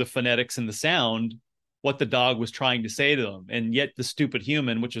through the phonetics and the sound what the dog was trying to say to him. And yet the stupid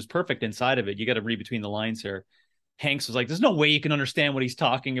human, which was perfect inside of it, you got to read between the lines here. Hanks was like, there's no way you can understand what he's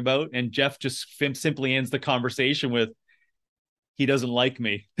talking about. And Jeff just simply ends the conversation with, he doesn't like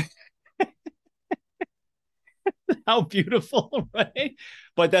me. How beautiful, right?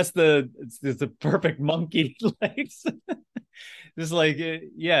 But that's it's the perfect monkey. It's like,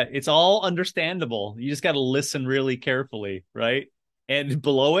 yeah, it's all understandable. You just got to listen really carefully, right? And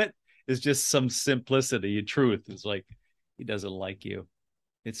below it is just some simplicity. Truth is like, he doesn't like you.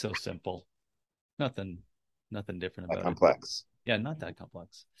 It's so simple. Nothing different about complex. It. Yeah, not that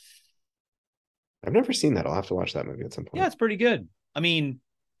complex. I've never seen that. I'll have to watch that movie at some point. Yeah, it's pretty good. I mean,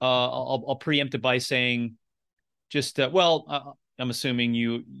 I'll preempt it by saying, just I'm assuming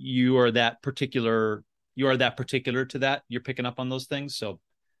you are that particular to that. You're picking up on those things, so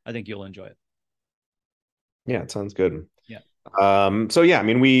I think you'll enjoy it. Yeah, it sounds good. Yeah. So yeah, I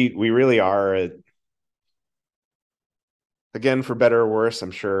mean, we really are, again, for better or worse.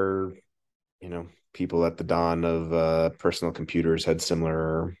 I'm sure, people at the dawn of personal computers had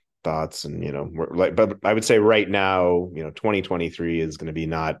similar thoughts, and we're like, but I would say right now, 2023 is going to be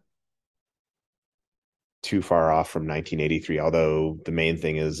not too far off from 1983, although the main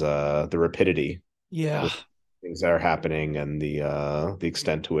thing is the rapidity. Yeah. Things that are happening and the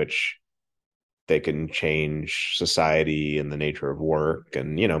extent to which they can change society and the nature of work.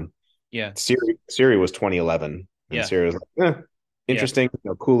 And yeah, Siri was 2011, and Siri was like, interesting,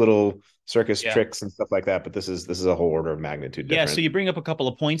 cool little circus tricks and stuff like that. But this is a whole order of magnitude different. Yeah. So you bring up a couple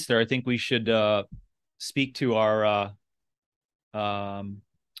of points there. I think we should speak to our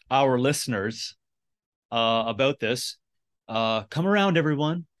listeners about this. Come around,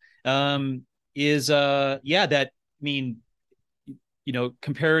 everyone.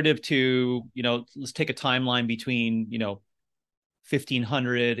 Comparative to, let's take a timeline between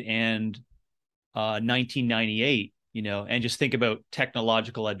 1500 and 1998, and just think about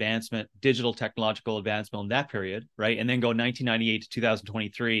digital technological advancement in that period, right? And then go 1998 to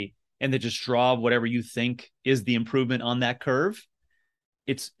 2023, and then just draw whatever you think is the improvement on that curve.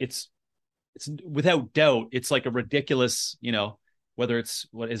 it's without doubt, it's like a ridiculous, whether it's,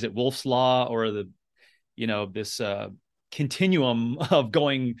 what is it, Wolf's Law, or this continuum of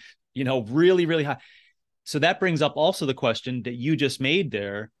going, really, really high. So that brings up also the question that you just made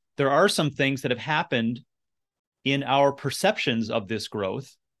there. There are some things that have happened in our perceptions of this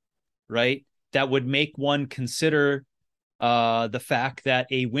growth, right, that would make one consider the fact that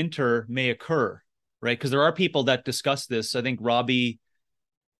a winter may occur, right? Because there are people that discuss this. I think Robbie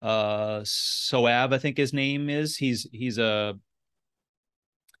Soab, I think his name is. He's on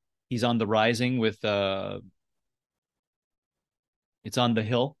The Rising with it's on the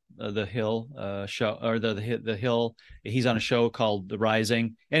Hill show, or the Hill. He's on a show called The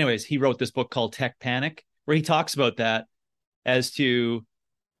Rising. Anyways, he wrote this book called Tech Panic, where he talks about that as to,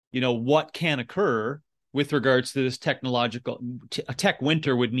 what can occur with regards to this a tech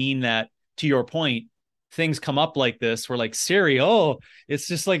winter would mean that, to your point, things come up like this. We're like, Siri, oh, it's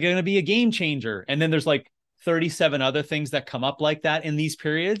just like going to be a game changer. And then there's like 37 other things that come up like that in these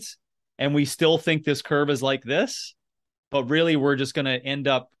periods. And we still think this curve is like this, but really we're just going to end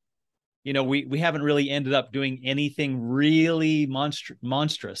up, we haven't really ended up doing anything really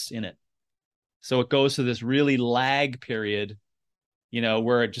monstrous in it. So it goes to this really lag period,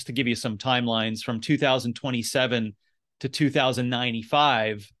 where, just to give you some timelines, from 2027 to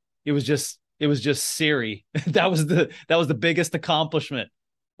 2095, it was just Siri. that was the biggest accomplishment.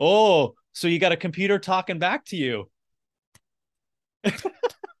 Oh, so you got a computer talking back to you.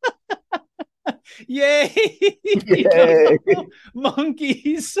 Yay! Yay.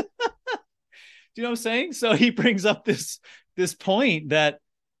 Monkeys. Do you know what I'm saying? So he brings up this point that,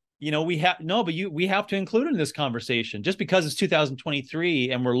 we have we have to include in this conversation. Just because it's 2023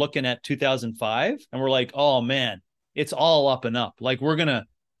 and we're looking at 2005 and we're like, oh man, it's all up and up. Like we're gonna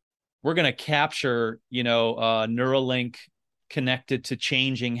capture, Neuralink connected to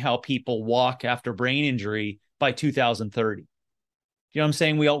changing how people walk after brain injury by 2030. You know what I'm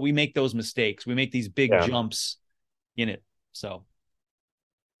saying? We make those mistakes. We make these big jumps in it. So.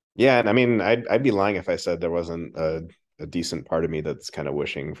 Yeah. And I mean, I'd be lying if I said there wasn't a decent part of me that's kind of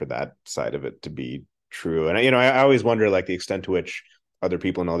wishing for that side of it to be true. And, I always wonder, like, the extent to which other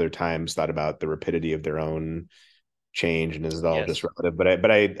people in other times thought about the rapidity of their own change, and is it all just relative?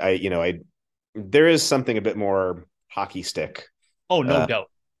 But I there is something a bit more hockey stick. Oh, no doubt.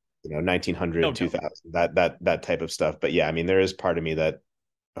 1900, no 2000, that type of stuff. But yeah, I mean, there is part of me that,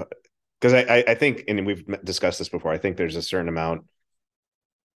 because I think, and we've discussed this before, I think there's a certain amount,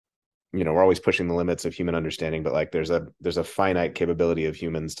 we're always pushing the limits of human understanding, but like there's a finite capability of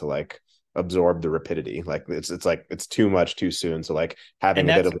humans to like absorb the rapidity. Like it's too much too soon. So like having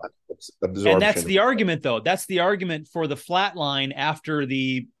a bit of absorption. And that's the argument, though. That's the argument for the flat line after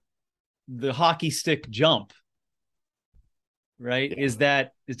the hockey stick jump. Right? Yeah. Is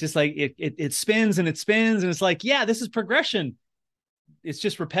that it's just like it spins and it spins, and it's like, yeah, this is progression. It's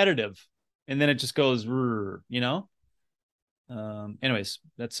just repetitive, and then it just goes, anyways,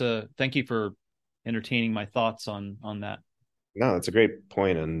 that's thank you for entertaining my thoughts on that. No, that's a great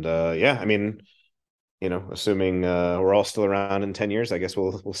point. And yeah, I mean, assuming we're all still around in 10 years, I guess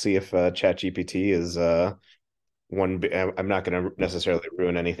we'll see if ChatGPT is one. I'm not going to necessarily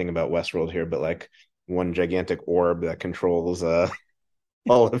ruin anything about Westworld here, but like one gigantic orb that controls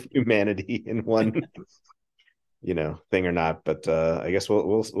all of humanity in one thing or not. But I guess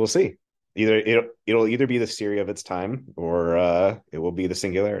we'll see. It'll either be the Siri of its time, or it will be the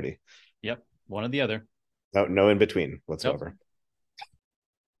Singularity. Yep, one or the other. No in between whatsoever. Nope.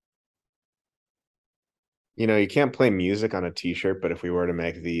 You can't play music on a t-shirt, but if we were to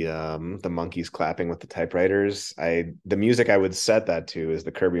make the monkeys clapping with the typewriters, the music I would set that to is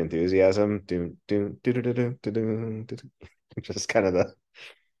the Curb Your Enthusiasm. Do do do do do do do do. Just kind of the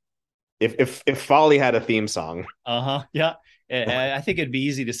if Folly had a theme song. Yeah. I think it'd be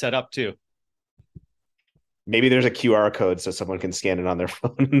easy to set up too. Maybe there's a QR code so someone can scan it on their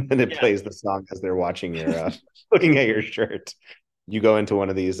phone and it plays the song as they're watching your looking at your shirt. You go into one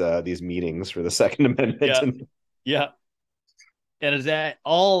of these meetings for the Second Amendment. Yeah. And is that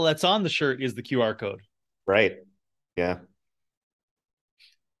all that's on the shirt is the QR code? Right. Yeah.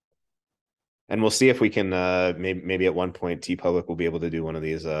 And we'll see if we can maybe at one point TeePublic will be able to do one of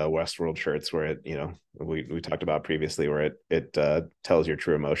these Westworld shirts where it, we talked about previously, where it tells your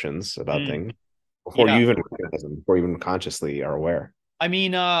true emotions about things before you even recognize them, before you even consciously are aware. I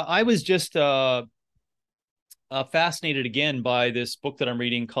mean, I was just fascinated again by this book that I'm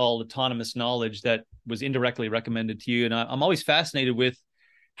reading called Autonomous Knowledge that was indirectly recommended to you. And I'm always fascinated with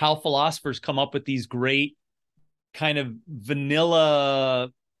how philosophers come up with these great kind of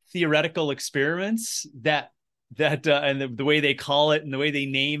vanilla theoretical experiments that that and the way they call it and the way they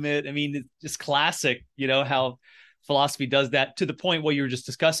name it. I mean, it's just classic, how philosophy does that, to the point what you were just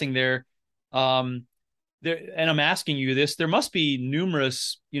discussing there. There, and I'm asking you this, there must be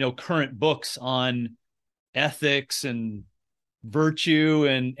numerous, current books on ethics and virtue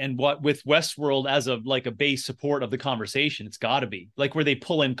and what, with Westworld as a like a base support of the conversation. It's got to be like where they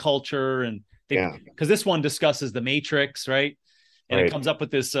pull in culture and they, Yeah. because this one discusses the Matrix, right? And it Right. comes up with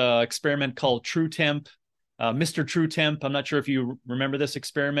this experiment called True Temp, Mr. True Temp. I'm not sure if you remember this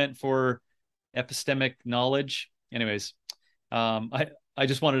experiment for epistemic knowledge. Anyways, I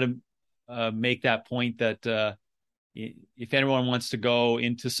just wanted to make that point that if anyone wants to go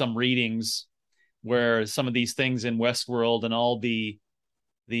into some readings where some of these things in Westworld and all the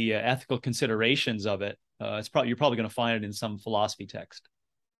ethical considerations of it, you're probably going to find it in some philosophy text.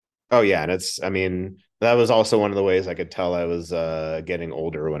 Oh yeah, and I mean, that was also one of the ways I could tell I was getting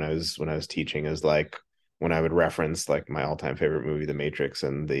older when I was teaching, is like when I would reference like my all-time favorite movie, The Matrix,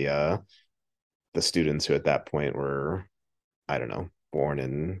 and the students who at that point were, I don't know, born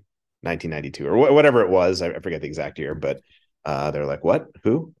in 1992 or whatever it was. I forget the exact year, but they're like, "What?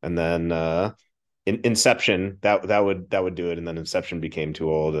 Who?" And then Inception, that would do it, and then Inception became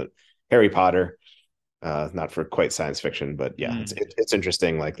too old. Harry Potter, not for quite science fiction, but yeah, Mm, it's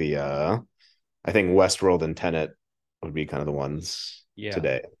interesting. Like I think Westworld and Tenet would be kind of the ones yeah,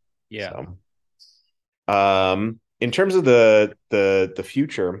 today. yeah. So, in terms of the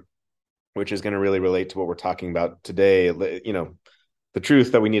future, which is going to really relate to what we're talking about today, the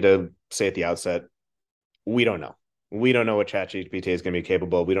truth that we need to say at the outset, we don't know. We don't know what ChatGPT is going to be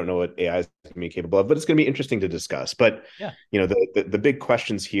capable of. We don't know what AI is going to be capable of, but it's going to be interesting to discuss. But Yeah. the big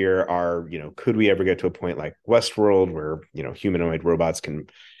questions here are, could we ever get to a point like Westworld where, humanoid robots can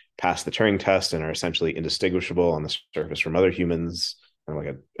pass the Turing test and are essentially indistinguishable on the surface from other humans, kind of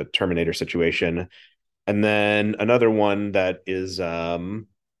like a Terminator situation? And then another one that is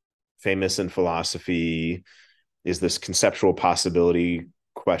famous in philosophy is this conceptual possibility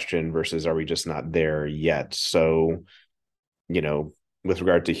question versus are we just not there yet? So, you know, with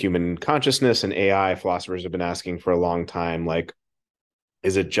regard to human consciousness and AI, philosophers have been asking for a long time, like,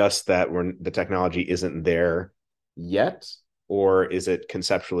 is it just that the technology isn't there yet? Or is it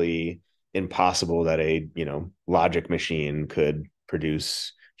conceptually impossible that a, logic machine could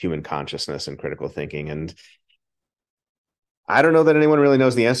produce human consciousness and critical thinking? And I don't know that anyone really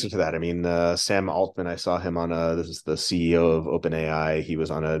knows the answer to that. I mean, Sam Altman, I saw him on this is the CEO of OpenAI. He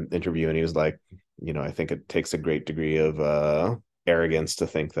was on an interview and he was like, I think it takes a great degree of arrogance to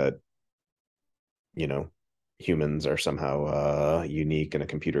think that, you know, humans are somehow unique and a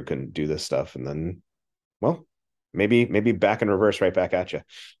computer couldn't do this stuff. And then, well, maybe back in reverse, right back at you.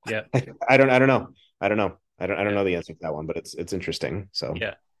 Yeah. I don't know. I don't Yeah. know the answer to that one, but it's interesting. So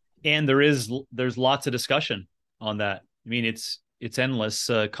Yeah. And there's lots of discussion on that. I mean, it's endless,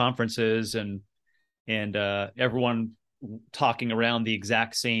 conferences and everyone talking around the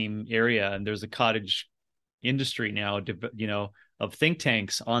exact same area. And there's a cottage industry now, of think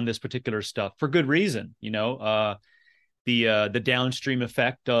tanks on this particular stuff for good reason. The downstream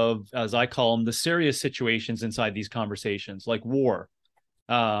effect of, as I call them, the serious situations inside these conversations, like war,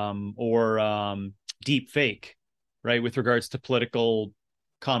 or deep fake, right, with regards to political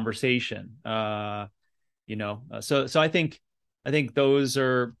conversation. So I think those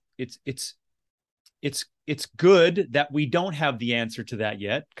are, it's good that we don't have the answer to that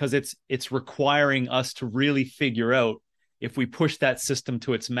yet, because it's requiring us to really figure out, if we push that system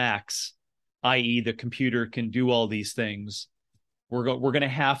to its max, i.e. the computer can do all these things, we're going to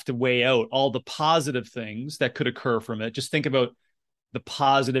have to weigh out all the positive things that could occur from it. Just think about the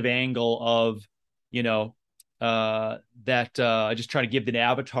positive angle of, you know, that I just try to give the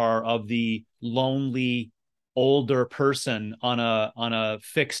avatar of the lonely older person on a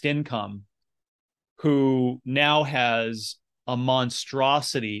fixed income, who now has a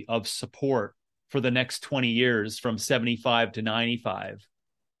monstrosity of support for the next 20 years from 75 to 95,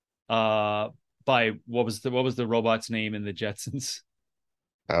 by what was the robot's name in the Jetsons?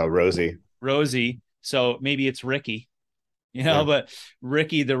 Rosie, Rosie. So maybe it's Ricky, yeah. but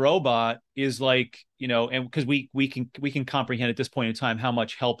Ricky the robot is like, and because we can comprehend at this point in time how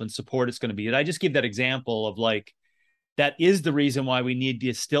much help and support it's going to be. And I just give that example of, like, that is the reason why we need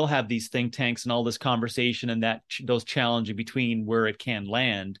to still have these think tanks and all this conversation, and those challenging between where it can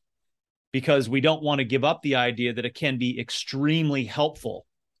land, because we don't want to give up the idea that it can be extremely helpful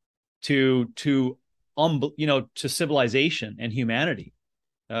to civilization and humanity,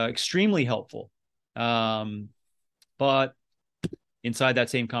 extremely helpful. But inside that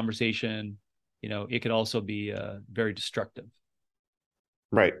same conversation, it could also be very destructive.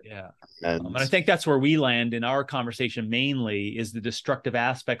 Right. Yeah. And And I think that's where we land in our conversation mainly is the destructive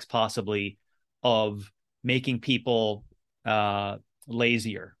aspects possibly of making people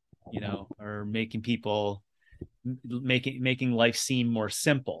lazier, or making people making life seem more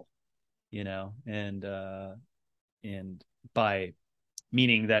simple, and by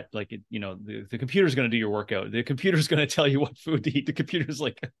meaning that like the computer's going to do your workout, the computer's going to tell you what food to eat, the computer's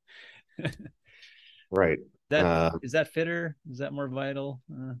like right. that is that fitter, is that more vital,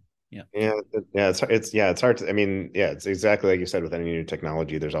 yeah. Yeah, it's hard to, I mean, yeah, it's exactly like you said with any new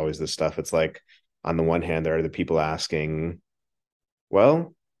technology, there's always this stuff. It's like on the one hand, there are the people asking,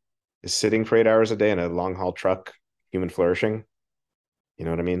 well, is sitting for 8 hours a day in a long haul truck human flourishing? You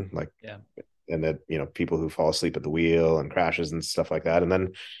know what I mean? Like, Yeah. and that, people who fall asleep at the wheel and crashes and stuff like that. And then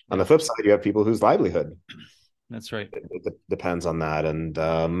on Yeah, the flip side, you have people whose livelihood that's right. it depends on that. And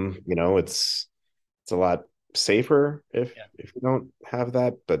it's a lot safer Yeah. if you don't have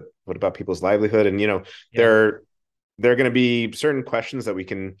that. But what about people's livelihood? And Yeah. there are going to be certain questions that we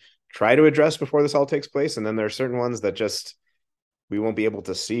can try to address before this all takes place, and then there are certain ones that just we won't be able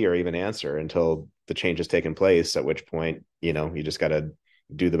to see or even answer until the change has taken place. At which point, you just got to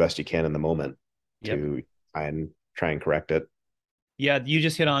do the best you can in the moment Yep. to try and correct it. Yeah, you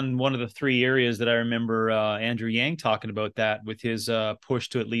just hit on one of the three areas that I remember Andrew Yang talking about, that with his push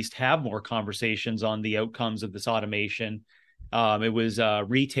to at least have more conversations on the outcomes of this automation. It was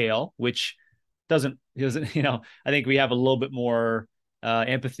retail, which doesn't, I think we have a little bit more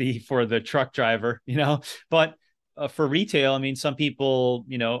empathy for the truck driver, but for retail, I mean, some people,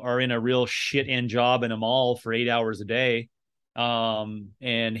 are in a real shit end job in a mall for 8 hours a day,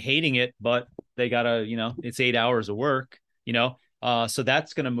 and hating it, but they gotta, it's 8 hours of work, so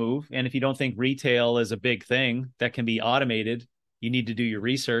that's going to move. And if you don't think retail is a big thing that can be automated, you need to do your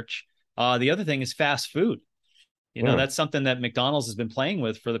research. The other thing is fast food. Yeah. That's something that McDonald's has been playing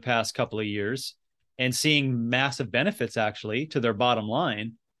with for the past couple of years and seeing massive benefits actually to their bottom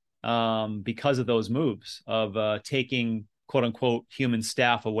line, because of those moves of taking quote unquote human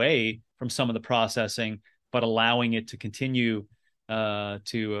staff away from some of the processing, but allowing it to continue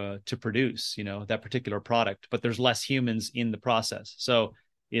to produce that particular product, but there's less humans in the process. So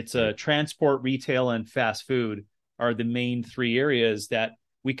it's Right. transport, retail, and fast food are the main three areas that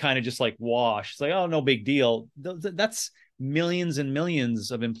we kind of just like wash. It's like, oh, no big deal. That's millions and millions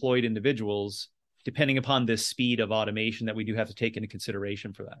of employed individuals, depending upon the speed of automation that we do have to take into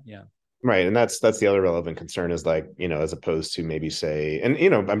consideration for that. Yeah. Right. And that's the other relevant concern is like, as opposed to maybe say, and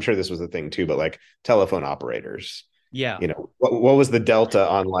I'm sure this was the thing too, but like telephone operators, Yeah. what was the delta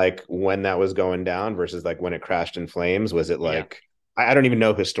on like when that was going down versus like when it crashed in flames? Was it Yeah. like, I don't even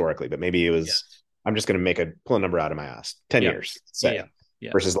know historically, but maybe it was, Yes. I'm just going to pull a number out of my ass, 10 Yeah. years, Yeah. Yeah. say,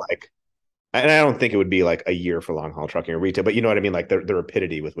 Yeah. versus like, and I don't think it would be like a year for long haul trucking or retail, but you know what I mean? Like the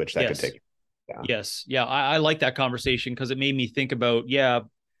rapidity with which that could Yes. take. Yeah. Yes. Yeah. I like that conversation because it made me think about, yeah,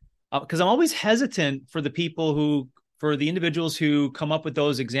 because I'm always hesitant for for the individuals who come up with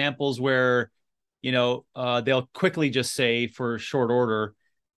those examples where, they'll quickly just say for short order,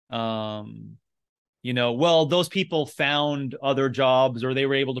 um, well, those people found other jobs or they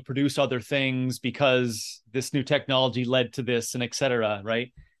were able to produce other things because this new technology led to this and et cetera.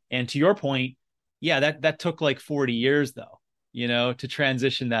 Right. And to your point, yeah, that took like 40 years though, to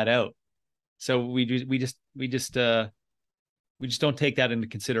transition that out. So we just don't take that into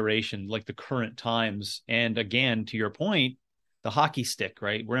consideration, like the current times. And again, to your point, the hockey stick,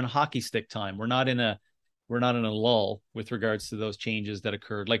 right? We're in a hockey stick time. We're not in a lull with regards to those changes that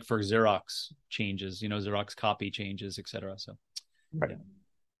occurred, like for Xerox changes, Xerox copy changes, et cetera. So, Right. yeah.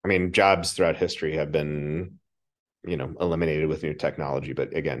 I mean, jobs throughout history have been, eliminated with new technology.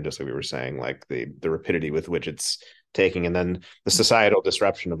 But again, just like we were saying, like the rapidity with which it's taking, and then the societal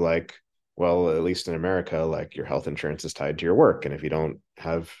disruption of like, well, at least in America, like your health insurance is tied to your work. And if you don't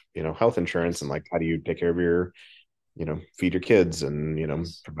have, health insurance and Yes. like, how do you take care of your, feed your kids and,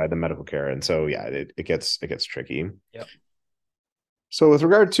 Yes. provide them medical care? And so, yeah, it gets tricky. Yep. So with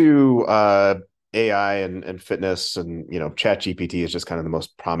regard to AI and fitness and Chat GPT is just kind of the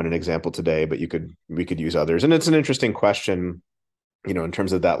most prominent example today, but we could use others. And it's an interesting question, in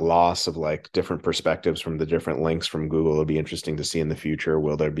terms of that loss of like different perspectives from the different links from Google. It'll be interesting to see in the future.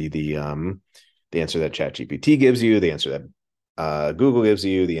 Will there be the answer that Chat GPT gives you, the answer that Google gives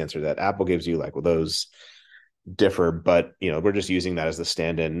you, the answer that Apple gives you? Like, will those differ? But we're just using that as the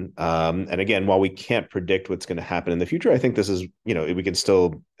stand-in, and again, while we can't predict what's going to happen in the future, I think this is, we can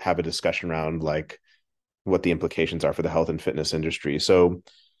still have a discussion around like what the implications are for the health and fitness industry. So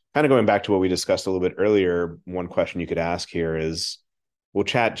kind of going back to what we discussed a little bit earlier, one question you could ask here is, will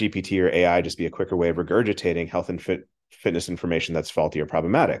Chat GPT or AI just be a quicker way of regurgitating health and fitness information that's faulty or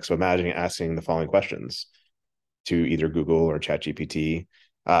problematic. So imagine asking the following questions to either Google or ChatGPT,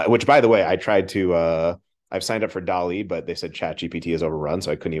 which, by the way, I tried to. I've signed up for DALL-E, but they said ChatGPT is overrun, so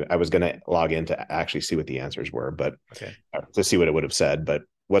I couldn't even. I was going to log in to actually see what the answers were, but Okay. To see what it would have said. But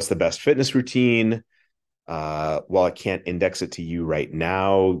what's the best fitness routine? While I can't index it to you right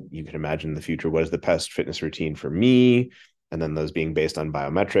now, you can imagine in the future what is the best fitness routine for me, and then those being based on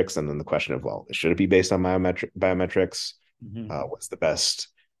biometrics, and then the question of, well, should it be based on biometrics? What's the best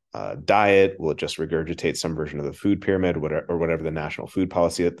diet? Will it just regurgitate some version of the food pyramid, or whatever the national food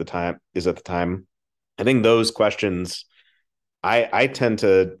policy at the time is at the time? I think those questions, I tend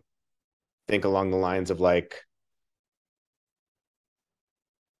to think along the lines of like,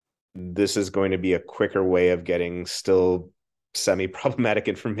 this is going to be a quicker way of getting still semi-problematic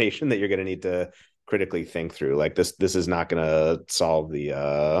information that you're going to need to critically think through. Like this is not going to solve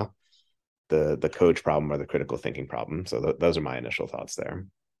the coach problem or the critical thinking problem. So those are my initial thoughts there.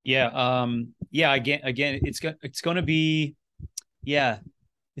 Yeah. Yeah. Again, it's going to be, yeah,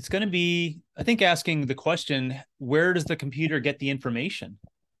 it's going to be, I think, asking the question, where does the computer get the information?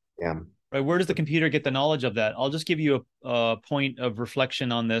 Yeah. Right. Where does the computer get the knowledge of that? I'll just give you a point of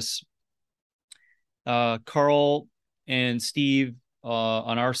reflection on this. Carl and Steve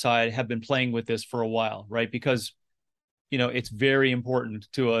on our side have been playing with this for a while, right? Because, it's very important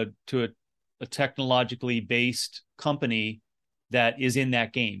to a technologically based company that is in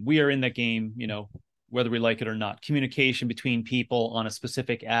that game. We are in that game, whether we like it or not. Communication between people on a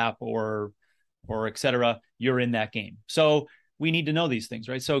specific app or et cetera, you're in that game. So we need to know these things,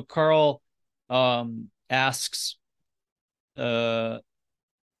 right? So Carl asks the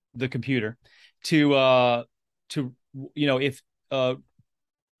computer to if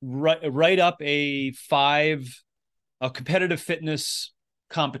write up a competitive fitness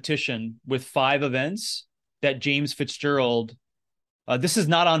competition with 5 events that James Fitzgerald, this is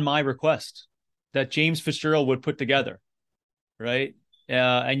not on my request, that James Fitzgerald would put together, right?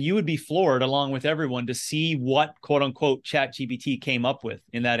 And you would be floored along with everyone to see what quote unquote ChatGPT came up with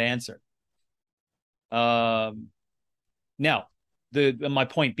in that answer. Now, my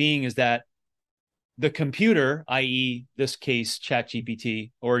point being is that the computer, i.e., this case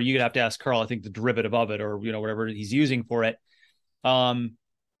ChatGPT, or you could have to ask Carl, I think the derivative of it, or whatever he's using for it.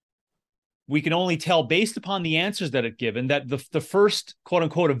 We can only tell based upon the answers that it's given that the first quote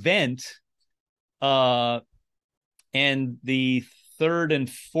unquote event, and the third and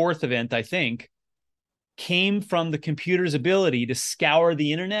fourth event, I think, came from the computer's ability to scour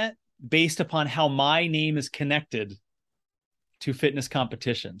the internet based upon how my name is connected to fitness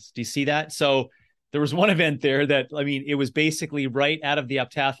competitions. Do you see that? So there was one event there that, it was basically right out of the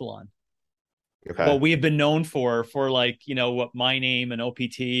Optathlon. Okay. What we have been known for like, what my name and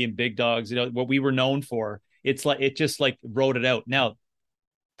OPT and Big Dogs, what we were known for. It's like, it just like wrote it out. Now,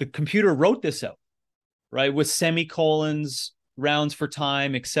 the computer wrote this out, right? With semicolons, rounds for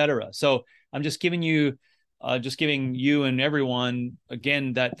time, etc. So I'm just giving you and everyone,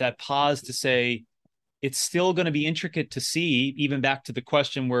 again, that pause to say, it's still going to be intricate to see, even back to the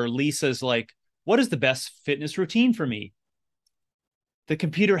question where Lisa's like, what is the best fitness routine for me? The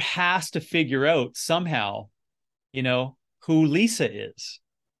computer has to figure out somehow, who Lisa is.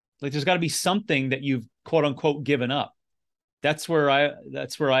 Like, there's got to be something that you've quote unquote given up. That's where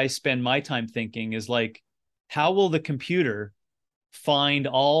I spend my time thinking, is like, how will the computer find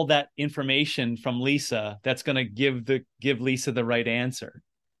all that information from Lisa that's going to give Lisa the right answer?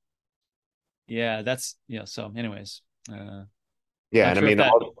 Yeah, that's, so anyways. Yeah. And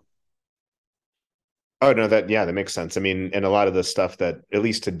oh no, that makes sense. And a lot of the stuff that, at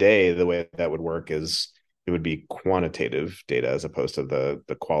least today, the way that would work is it would be quantitative data as opposed to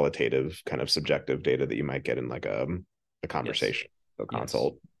the qualitative kind of subjective data that you might get in like a conversation, a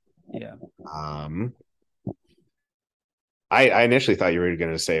consult. Yeah. I initially thought you were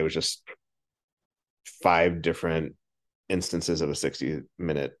going to say it was just 5 different instances of a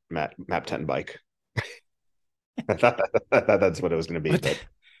 60-minute map 10 bike. I thought that's what it was going to be. But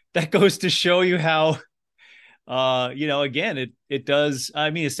that goes to show you how, again, it does.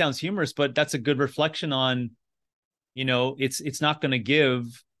 It sounds humorous, but that's a good reflection on, it's not going to give.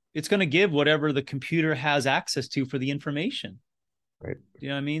 It's going to give whatever the computer has access to for the information. Right. You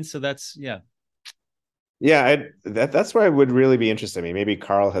know what I mean? So that's, yeah. Yeah, that's where I would really be interested. Maybe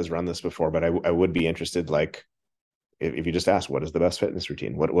Carl has run this before, but I would be interested, like, if you just ask, what is the best fitness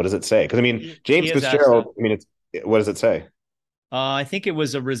routine? What does it say? Because James Fitzgerald, what does it say? I think it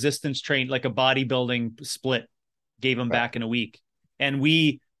was a resistance train, like a bodybuilding split, gave him back in a week. And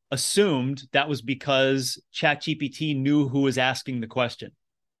we assumed that was because ChatGPT knew who was asking the question.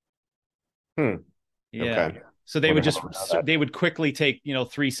 Yeah. Okay. So they would just they would quickly take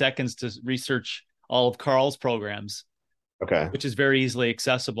 3 seconds to research all of Carl's programs, Okay. which is very easily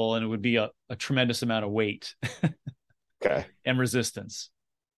accessible, and it would be a tremendous amount of weight Okay. and resistance.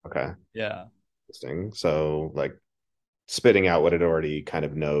 Okay. Yeah. Interesting. So like spitting out what it already kind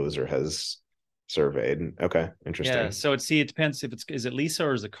of knows or has surveyed. Okay. Yeah. Interesting. So it depends if is it Lisa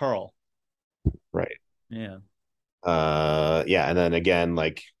or is it Carl? Right. Yeah. Yeah. And then again,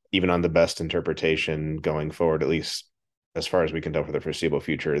 like even on the best interpretation going forward, at least as far as we can tell for the foreseeable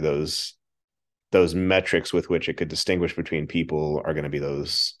future, those metrics with which it could distinguish between people are going to be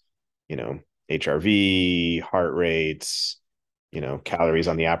those, HRV, heart rates, calories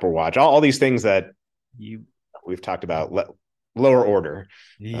on the Apple Watch, all these things that You we've talked about, lower order.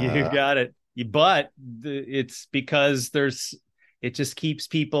 you got it. But it's because it just keeps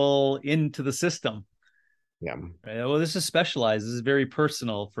people into the system. Yeah. Right? Well, this is specialized. This is very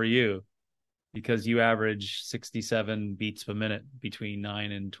personal for you because you average 67 beats per minute between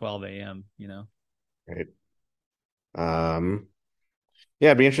 9 and 12 a.m., Right. Yeah,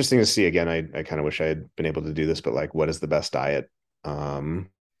 it'd be interesting to see again. I kind of wish I had been able to do this, but like, what is the best diet?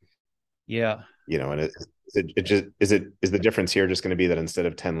 Yeah. And is the difference here just going to be that instead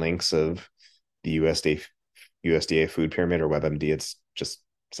of 10 links of the USDA food pyramid or WebMD, it's just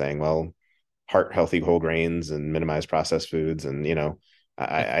saying, well, heart healthy whole grains and minimize processed foods. And,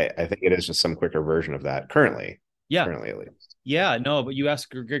 I think it is just some quicker version of that currently Yeah. at least. Yeah, no, but you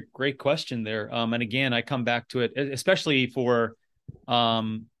asked a great question there. And again, I come back to it, especially for,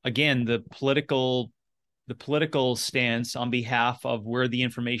 again, the political stance on behalf of where the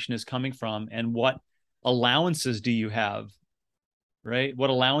information is coming from and what allowances do you have, right? What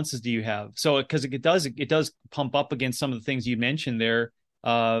allowances do you have? So, because it does pump up against some of the things you mentioned there,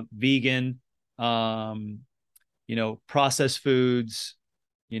 vegan, processed foods,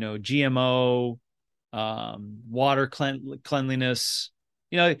 GMO, water cleanliness.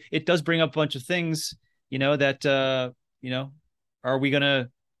 It does bring up a bunch of things, that, are we going to,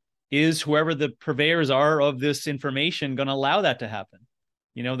 is whoever the purveyors are of this information going to allow that to happen?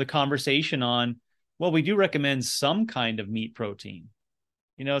 The conversation on, well, we do recommend some kind of meat protein.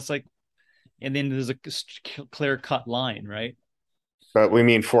 It's like, and then there's a clear cut line, right? But we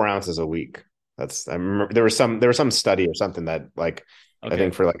mean 4 ounces a week. I remember there was some study or something that like, Okay. I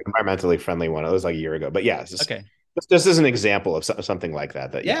think for like an environmentally friendly one, it was like a year ago. But yeah, Okay. This is an example of something like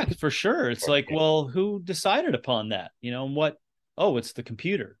that. Yeah, for sure. It's like, well, who decided upon that? What? Oh, it's the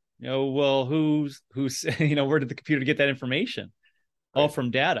computer. Well, who's where did the computer get that information? All Right. from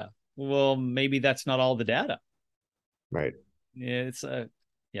data. Well, maybe that's not all the data. Right. It's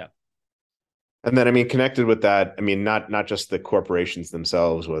yeah. And then, I mean, connected with that, I mean, not just the corporations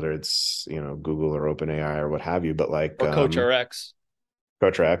themselves, whether it's, Google or OpenAI or what have you, but like Or CoachRx.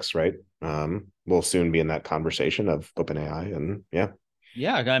 CoachRx, right? We'll soon be in that conversation of OpenAI, and yeah.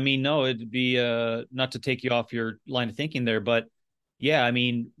 Yeah, I mean, no, it'd be not to take you off your line of thinking there, but yeah, I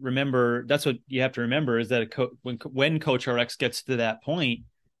mean, remember that's what you have to remember is that when CoachRx gets to that point,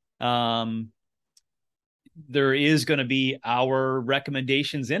 there is going to be our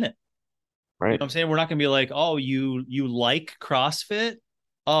recommendations in it. Right. You know what I'm saying? We're not going to be like, oh, you like CrossFit?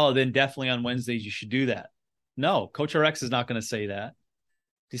 Oh, then definitely on Wednesdays you should do that. No, CoachRx is not going to say that.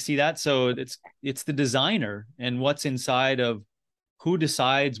 Do you see that? So it's the designer and what's inside of who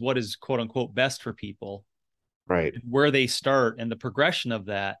decides what is quote unquote best for people, right? Where they start and the progression of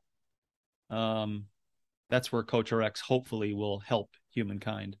that. That's where CoachRx hopefully will help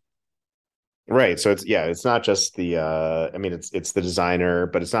humankind. Right. So it's not just the I mean it's the designer,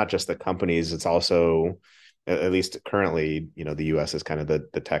 but it's not just the companies, it's also at least currently, the US is kind of the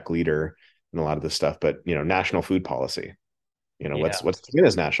tech leader in a lot of this stuff, but national food policy. What's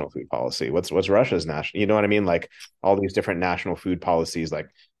China's national food policy? What's Russia's national, you know what I mean? Like all these different national food policies,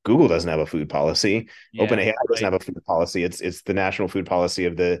 like Google doesn't have a food policy. OpenAI doesn't have a food policy. It's the national food policy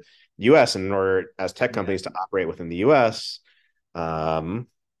of the US. And in order as tech companies to operate within the US, you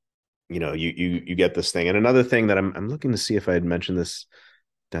get this thing. And another thing that I'm looking to see if I had mentioned this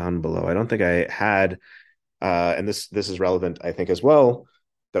down below. I don't think I had, and this is relevant, I think, as well,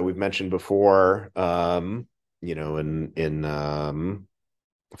 that we've mentioned before, in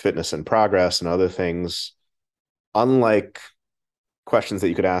fitness and progress and other things, unlike questions that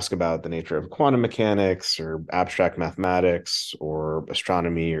you could ask about the nature of quantum mechanics or abstract mathematics or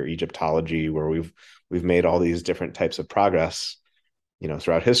astronomy or Egyptology, where we've made all these different types of progress,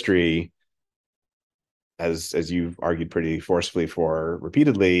 throughout history, as you've argued pretty forcefully for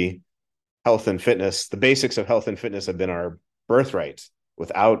repeatedly, health and fitness, the basics of health and fitness have been our birthright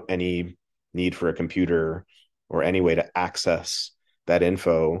without any need for a computer or any way to access that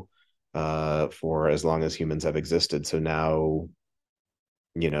info. for as long as humans have existed. So now,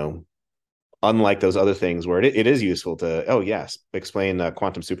 you know, unlike those other things where it is useful to, oh yes, explain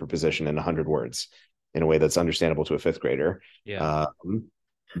quantum superposition in 100 words in a way that's understandable to a fifth grader, Yeah.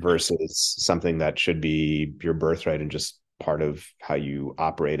 versus something that should be your birthright and just part of how you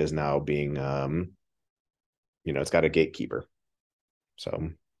operate is now being, it's got a gatekeeper.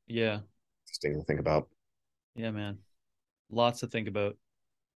 So Yeah. interesting to think about. Yeah, man. Lots to think about.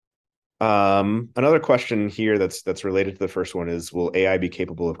 Another question here that's related to the first one is, will AI be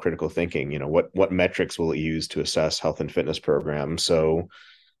capable of critical thinking? What metrics will it use to assess health and fitness programs? So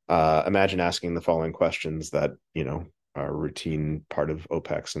imagine asking the following questions that, are a routine part of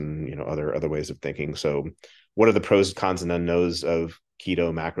OPEX and, other ways of thinking. So what are the pros, cons, and unknowns of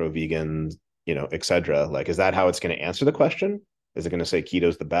keto, macro, vegan, et cetera? Like, is that how it's going to answer the question? Is it going to say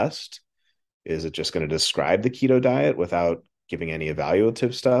keto's the best? Is it just going to describe the keto diet without giving any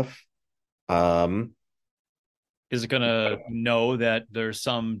evaluative stuff? Um, Is it going to know that there's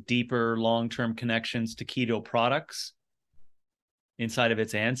some deeper long-term connections to keto products inside of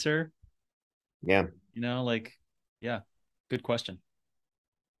its answer? yeah. Like, yeah, good question.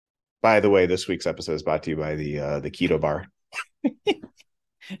 By the way, this week's episode is brought to you by the Keto Bar and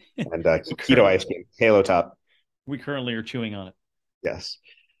keto ice cream, Halo Top. We currently are chewing on it. Yes.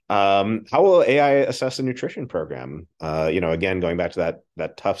 How will AI assess a nutrition program? Again, going back to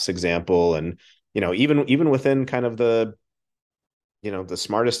that Tufts example, and even within kind of the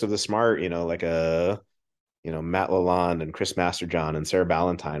smartest of the smart, like Matt Lalonde and Chris Masterjohn and Sarah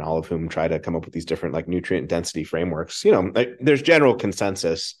Ballantyne, all of whom try to come up with these different like nutrient density frameworks. Like, there's general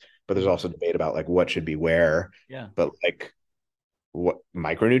consensus, but there's also debate about like what should be where. Yeah. But like, what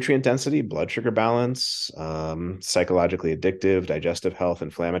micronutrient density, blood sugar balance, psychologically addictive, digestive health,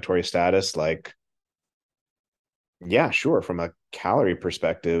 inflammatory status, like, yeah, sure. From a calorie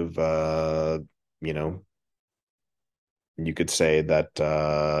perspective, you could say that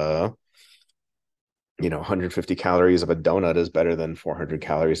 150 calories of a donut is better than 400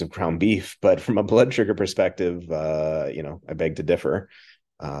 calories of ground beef. But from a blood sugar perspective, I beg to differ.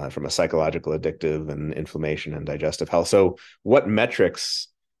 From a psychological, addictive, and inflammation and digestive health. So, what metrics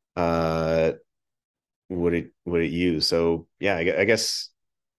would it use? So, yeah, I guess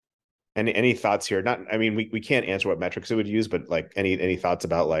any thoughts here? Not, I mean, we can't answer what metrics it would use, but like any thoughts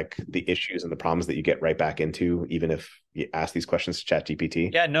about like the issues and the problems that you get right back into, even if you ask these questions to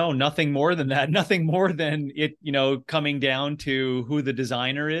ChatGPT? Yeah, no, nothing more than that. Nothing more than it, coming down to who the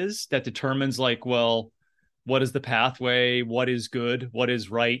designer is that determines like, well, what is the pathway, what is good, what is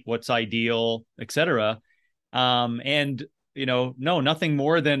right, what's ideal, etc. And no, nothing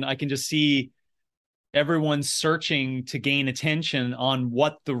more than I can just see everyone searching to gain attention on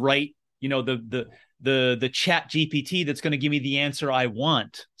what the right, the chat GPT that's going to give me the answer I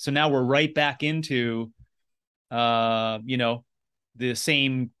want. So now we're right back into the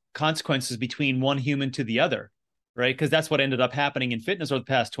same consequences between one human to the other, right? Because that's what ended up happening in fitness over the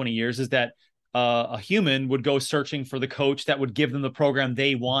past 20 years is that a human would go searching for the coach that would give them the program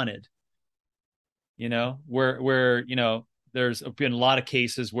they wanted. Where there's been a lot of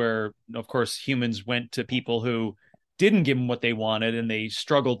cases where, of course, humans went to people who didn't give them what they wanted and they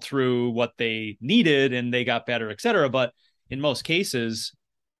struggled through what they needed and they got better, et cetera. But in most cases,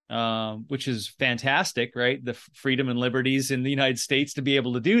 which is fantastic, right? The freedom and liberties in the United States to be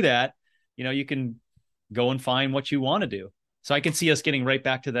able to do that, you can go and find what you want to do. So I can see us getting right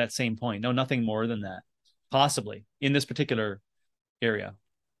back to that same point. No, nothing more than that, possibly in this particular area.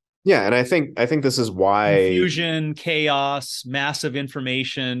 Yeah, and I think this is why Confusion, chaos, massive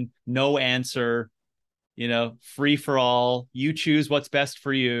information, no answer, free for all. You choose what's best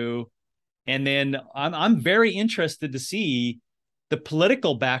for you. And then I'm very interested to see the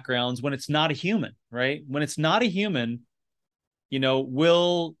political backgrounds when it's not a human, right? When it's not a human,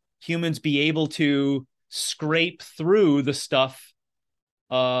 will humans be able to scrape through the stuff,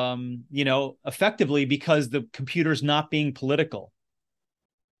 effectively because the computer's not being political?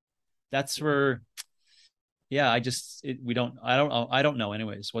 That's where, yeah, I don't know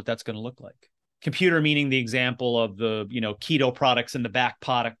anyways what that's going to look like. Computer meaning the example of the, keto products in the back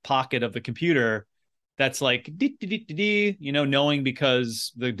pocket of the computer. That's like, knowing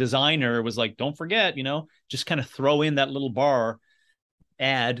because the designer was like, don't forget, just kind of throw in that little bar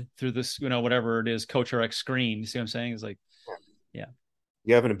ad through this, whatever it is, Coach RX screen. You see what I'm saying? It's like, yeah.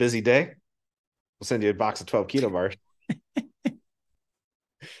 You having a busy day? We'll send you a box of 12 keto bars.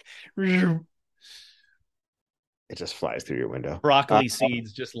 It just flies through your window. Broccoli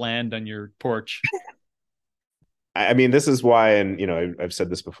seeds just land on your porch. I mean, this is why, and I've said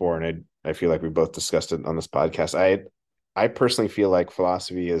this before, and I feel like we both discussed it on this podcast. I personally feel like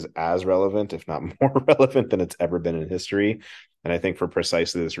philosophy is as relevant, if not more relevant, than it's ever been in history. And I think for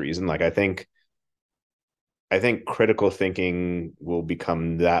precisely this reason, like I think critical thinking will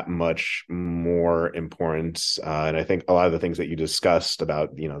become that much more important. And I think a lot of the things that you discussed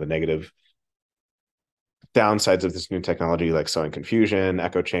about, the negative downsides of this new technology, like sowing confusion,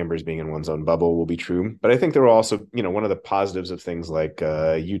 echo chambers, being in one's own bubble, will be true. But I think there will also, one of the positives of things like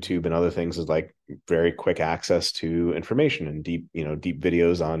YouTube and other things is like very quick access to information and deep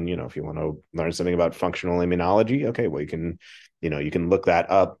videos on, if you want to learn something about functional immunology, okay, well, you can look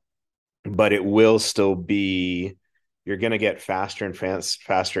that up, but it will still be, you're going to get faster and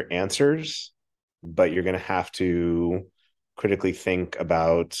faster answers, but you're going to have to critically think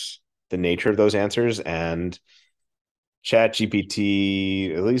about the nature of those answers. And Chat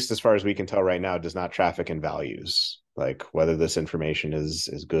GPT, at least as far as we can tell right now, does not traffic in values, like whether this information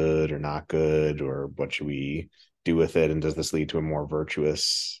is good or not good, or what should we do with it, and does this lead to a more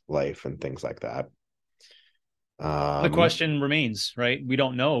virtuous life and things like that. The question remains, right? We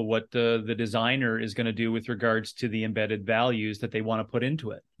don't know what the designer is going to do with regards to the embedded values that they want to put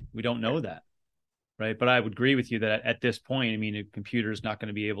into it. We don't know that, right? But I would agree with you that at this point, I mean, a computer is not going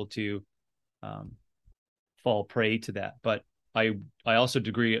to be able to fall prey to that. But I also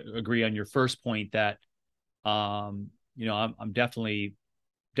agree on your first point that I'm definitely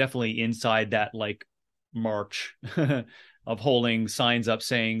inside that like march of holding signs up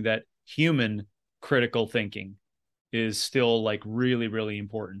saying that human critical thinking is still like really, really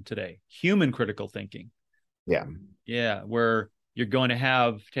important today. Human critical thinking. Yeah. Yeah. Where you're going to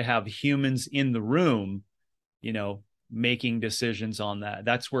have humans in the room, making decisions on that.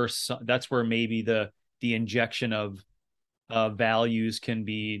 That's where maybe the injection of values can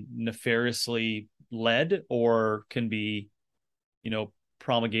be nefariously led, or can be,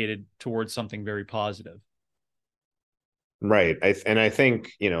 promulgated towards something very positive. Right. I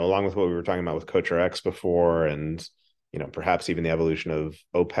think, along with what we were talking about with Coach RX before, and, perhaps even the evolution of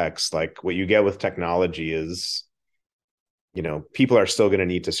OPEX, like what you get with technology is, people are still going to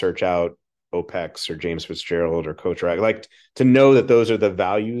need to search out OPEX or James Fitzgerald or Coach RX, like to know that those are the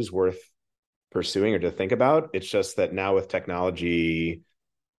values worth pursuing or to think about. It's just that now with technology,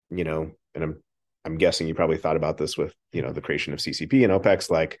 and I'm guessing you probably thought about this with, the creation of CCP and OPEX,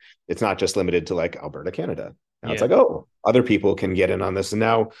 like it's not just limited to like Alberta, Canada. Now it's like, oh, other people can get in on this. And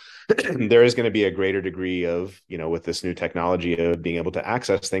now there is going to be a greater degree of, with this new technology of being able to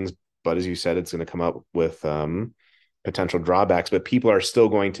access things. But as you said, it's going to come up with potential drawbacks. But people are still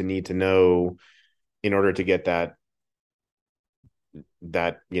going to need to know, in order to get that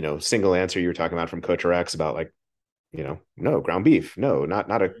single answer you were talking about from Coach RX about like, no ground beef, no,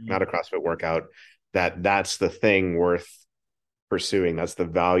 not a CrossFit workout, that's the thing worth pursuing. That's the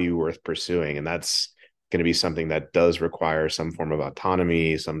value worth pursuing. And that's going to be something that does require some form of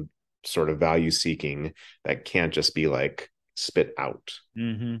autonomy, some sort of value seeking that can't just be like spit out.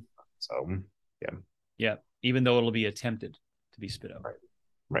 Mm-hmm. So, yeah. Yeah. Even though it'll be attempted to be spit out.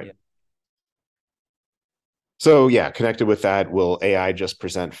 Right. Yeah. So yeah, connected with that, will AI just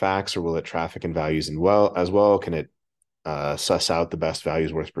present facts, or will it traffic in values as well? Can it suss out the best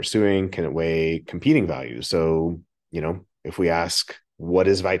values worth pursuing? Can it weigh competing values? So, if we ask, what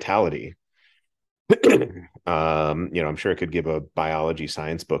is vitality? I'm sure it could give a biology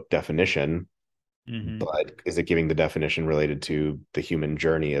science book definition, but is it giving the definition related to the human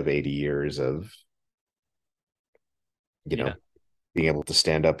journey of 80 years of, being able to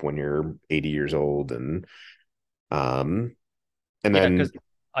stand up when you're 80 years old? And then, because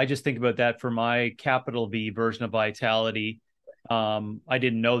I just think about that for my capital V version of vitality. I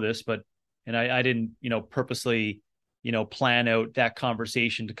didn't know this, but, and I didn't, purposely, plan out that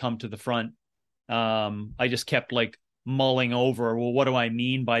conversation to come to the front. I just kept like mulling over, well, what do I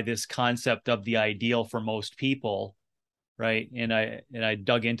mean by this concept of the ideal for most people? Right. And I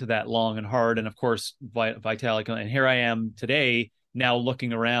dug into that long and hard. And of course, Vitalik, and here I am today, now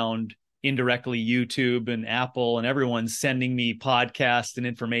looking around indirectly, YouTube and Apple and everyone's sending me podcasts and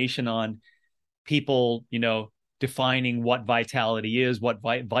information on people, defining what vitality is, what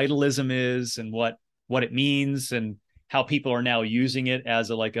vitalism is, and what it means, and how people are now using it as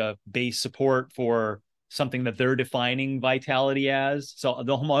a base support for something that they're defining vitality as. So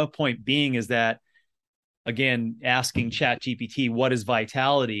the whole point being is that, again, asking Chat GPT, what is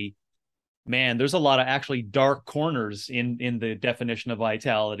vitality? Man, there's a lot of actually dark corners in the definition of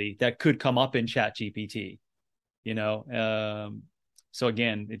vitality that could come up in Chat GPT, so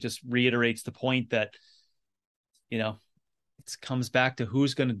again, it just reiterates the point that, it comes back to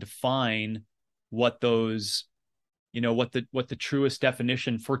who's going to define what those, what the truest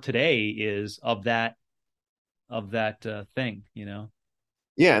definition for today is of that that thing,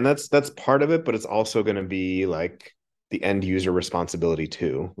 Yeah, and that's part of it, but it's also going to be like the end user responsibility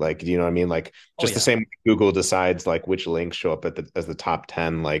too. Like, do you know what I mean? Like, Oh just the yeah. same way Google decides like which links show up as the top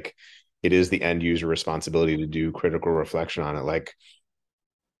 10, like it is the end user responsibility to do critical reflection on it. Like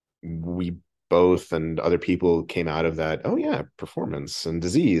we both and other people came out of that, oh yeah, performance and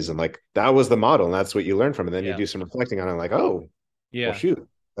disease. And like that was the model, and that's what you learn from it. And then you Yeah. do some reflecting on it, like, oh, well, Yeah. shoot,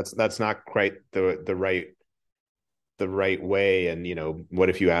 that's not quite the right way. And what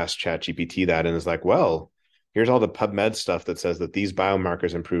if you ask ChatGPT that and it's like, well, here's all the PubMed stuff that says that these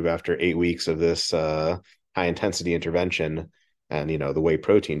biomarkers improve after 8 weeks of this high intensity intervention, and the whey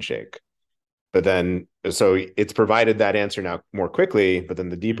protein shake. But then, so it's provided that answer now more quickly. But then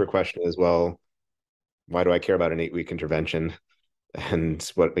the deeper question is, well, why do I care about an 8 week intervention? And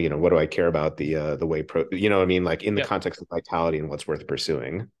what do I care about the whey pro? You know what I mean? Like in the Yep. context of vitality and what's worth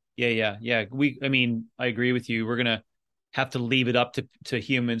pursuing. Yeah. I mean, I agree with you. We're gonna have to leave it up to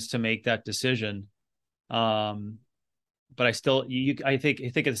humans to make that decision. Um, but I still, I think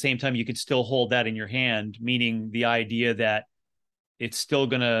at the same time, you could still hold that in your hand, meaning the idea that it's still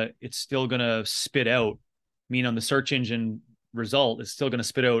gonna spit out. I mean, on the search engine result, it's still gonna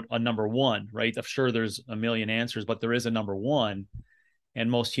spit out a number one, right? I'm sure there's a million answers, but there is a number one, and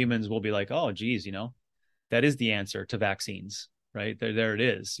most humans will be like, oh, geez, that is the answer to vaccines, right? There it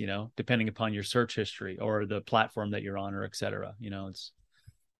is, depending upon your search history or the platform that you're on, or et cetera. It's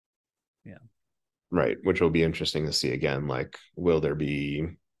yeah. Right, which will be interesting to see again. Like, will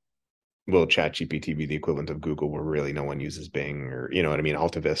ChatGPT be the equivalent of Google, where really no one uses Bing, or you know what I mean,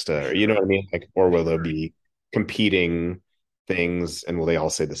 Alta Vista, or you know Sure. what I mean? Like, or will there Sure. be competing things, and will they all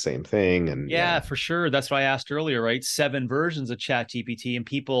say the same thing? And Yeah, yeah, for sure. That's what I asked earlier, right? 7 versions of ChatGPT and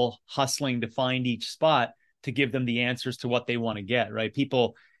people hustling to find each spot to give them the answers to what they want to get, right?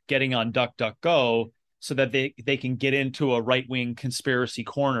 People getting on DuckDuckGo so that they can get into a right-wing conspiracy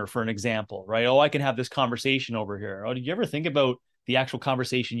corner, for an example, right? Oh, I can have this conversation over here. Oh, did you ever think about the actual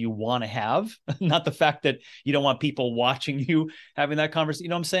conversation you want to have? Not the fact that you don't want people watching you having that conversation. You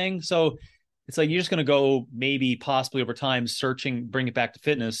know what I'm saying? So it's like you're just going to go maybe possibly over time searching, bring it back to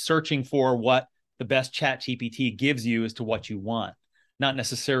fitness, searching for what the best chat GPT gives you as to what you want, not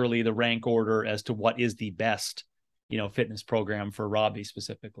necessarily the rank order as to what is the best, fitness program for Robbie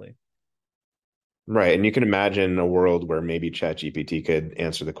specifically. right. And you can imagine a world where maybe ChatGPT could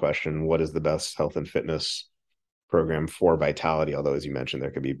answer the question, what is the best health and fitness program for vitality? Although, as you mentioned,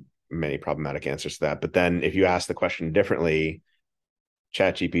 there could be many problematic answers to that. But then if you ask the question differently,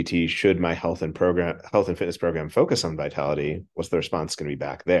 ChatGPT, should my health and fitness program focus on vitality? What's the response going to be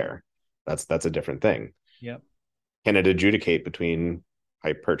back there? That's a different thing. Yep. Can it adjudicate between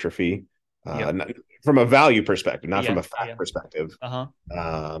hypertrophy, Yep. not, from a value perspective, not from Yeah. a fact Yeah. perspective, Uh-huh.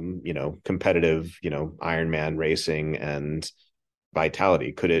 competitive, Ironman racing and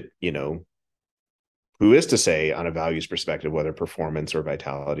vitality? Could it, who is to say on a values perspective whether performance or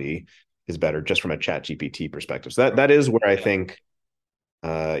vitality is better, just from a chat GPT perspective? So that is where I Yeah. think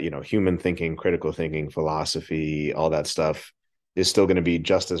human thinking, critical thinking, philosophy, all that stuff is still going to be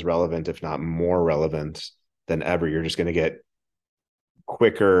just as relevant, if not more relevant than ever. You're just going to get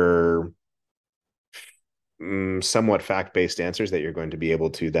quicker, somewhat fact-based answers that you're going to be able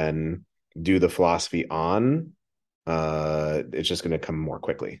to then do the philosophy on. It's just going to come more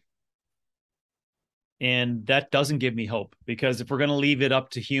quickly. And that doesn't give me hope, because if we're going to leave it up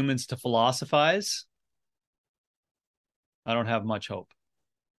to humans to philosophize, I don't have much hope.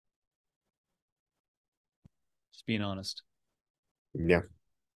 Just being honest. Yeah.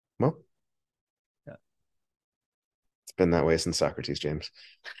 Well, Yeah. it's been that way since Socrates, James.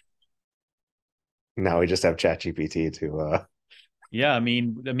 Now we just have ChatGPT to Yeah, I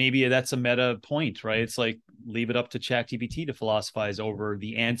mean, maybe that's a meta point, right? It's like leave it up to ChatGPT to philosophize over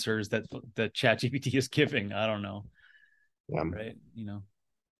the answers that ChatGPT is giving. I don't know, right? Give me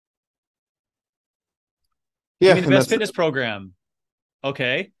yeah, the and best that's fitness program.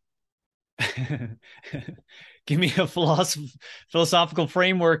 Okay. Give me a philosophical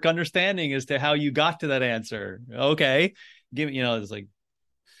framework understanding as to how you got to that answer. Okay. Give me, it's like,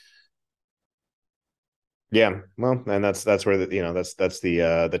 yeah, well, and that's where that's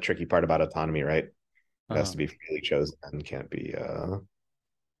the tricky part about autonomy, right? It has uh to be freely chosen and can't be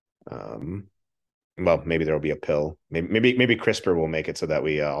um well, maybe there'll be a pill. Maybe CRISPR will make it so that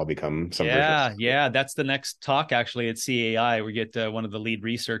we all become some version of. yeah. That's the next talk actually at CAI. We get one of the lead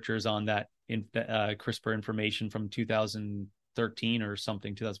researchers on that CRISPR information from 2013 or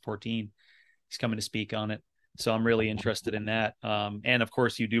something, 2014. He's coming to speak on it. So I'm really interested in that. And of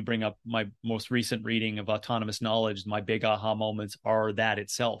course, you do bring up my most recent reading of autonomous knowledge. My big aha moments are that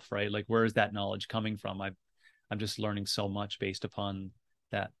itself, right? Like, where is that knowledge coming from? I'm just learning so much based upon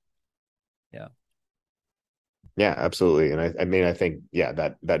that. Yeah. Yeah, absolutely. And I mean, I think,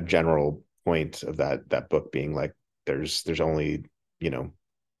 yeah, that general point of that book being like, there's only, you know,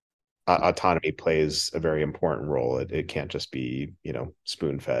 autonomy plays a very important role. It can't just be, you know,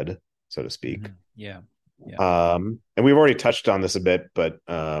 spoon fed, so to speak. Yeah. Yeah. And we've already touched on this a bit, but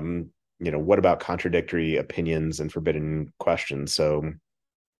you know, what about contradictory opinions and forbidden questions? So,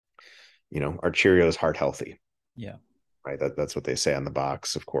 you know, are Cheerios heart healthy? Yeah. Right. That's what they say on the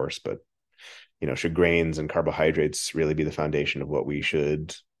box, of course. But, you know, should grains and carbohydrates really be the foundation of what we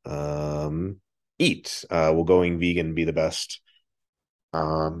should eat? Will going vegan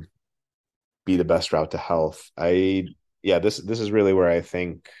um, be the best route to health? Yeah, this is really where I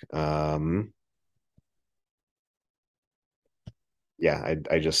think yeah,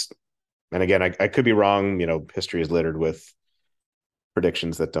 I just, and again, I could be wrong. You know, history is littered with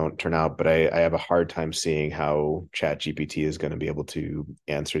predictions that don't turn out, but I have a hard time seeing how ChatGPT is going to be able to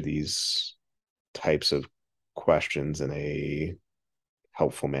answer these types of questions in a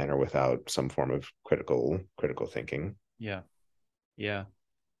helpful manner without some form of critical thinking. Yeah. Yeah.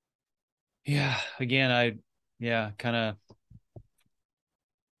 Yeah. Again, yeah, kind of,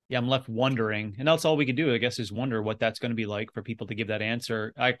 yeah, I'm left wondering, and that's all we can do, I guess, is wonder what that's going to be like for people to give that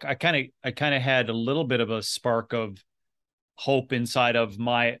answer. I kind of had a little bit of a spark of hope inside of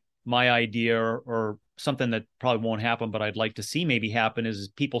my idea, or something that probably won't happen, but I'd like to see maybe happen, is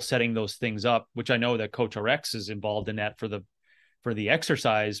people setting those things up, which I know that Coach RX is involved in that for the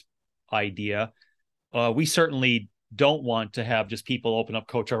exercise idea. We certainly don't want to have just people open up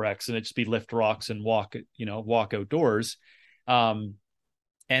Coach RX and it just be lift rocks and walk outdoors. Um,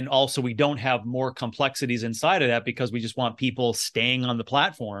 and also we don't have more complexities inside of that because we just want people staying on the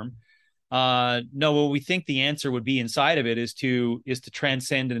platform. No, what we think the answer would be inside of it is to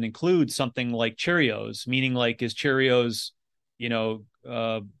transcend and include something like Cheerios, meaning like, is Cheerios, you know,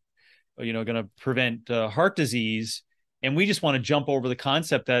 going to prevent heart disease? And we just want to jump over the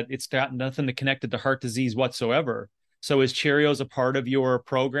concept that it's got nothing to connected to heart disease whatsoever. So is Cheerios a part of your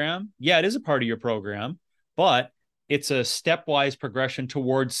program? Yeah, it is a part of your program, but it's a stepwise progression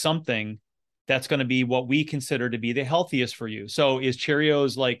towards something that's going to be what we consider to be the healthiest for you. So is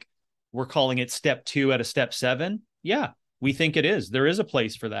Cheerios like, we're calling it step 2 at a step 7? Yeah, we think it is. There is a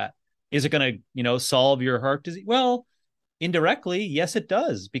place for that. Is it going to, solve your heart disease? Well, indirectly, yes, it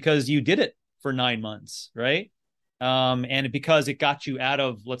does, because you did it for 9 months, right? And because it got you out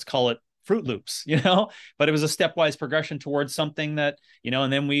of, let's call it, Fruit Loops, but it was a stepwise progression towards something that,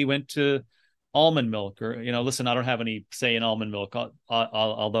 and then we went to almond milk, or, listen, I don't have any say in almond milk,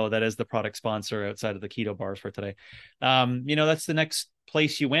 although that is the product sponsor outside of the keto bars for today. That's the next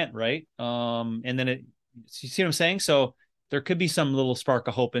place you went, right? And then you see what I'm saying? So there could be some little spark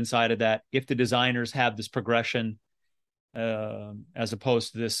of hope inside of that if the designers have this progression, as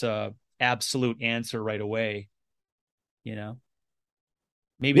opposed to this absolute answer right away.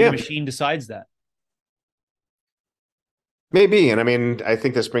 Maybe the Yeah, machine decides that. maybe. And I mean, I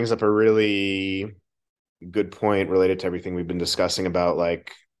think this brings up a really good point related to everything we've been discussing about,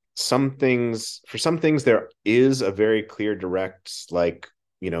 like, for some things there is a very clear, direct, like,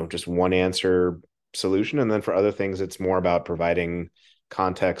 just one answer solution. And then for other things, it's more about providing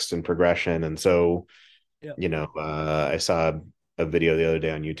context and progression. And so, Yeah. I saw a video the other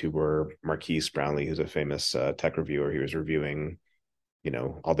day on YouTube where Marquise Brownlee, who's a famous tech reviewer, he was reviewing,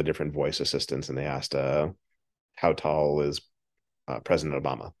 all the different voice assistants, and they asked, how tall is President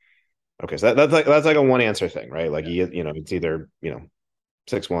Obama? Okay, so that's like a one answer thing, right? Like, it's either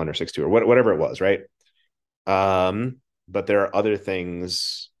 6'1" or 6'2" or whatever it was, right? But there are other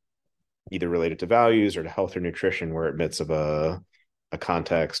things either related to values or to health or nutrition where it admits of a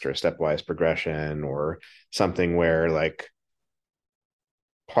context or a stepwise progression, or something where, like,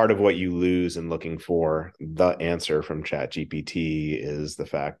 part of what you lose in looking for the answer from ChatGPT is the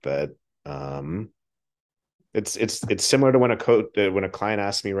fact that it's similar to when a client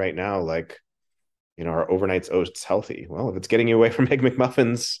asks me right now, like, are overnight oats healthy? Well, if it's getting you away from Egg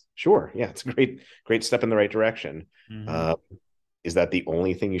McMuffins, sure, yeah, it's a great step in the right direction. Mm-hmm. Is that the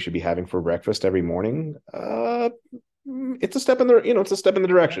only thing you should be having for breakfast every morning? It's a step in the it's a step in the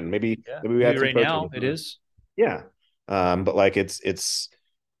direction. Maybe we Maybe add some right protein. now it is. Yeah, but like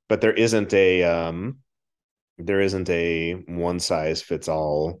but there isn't a one size fits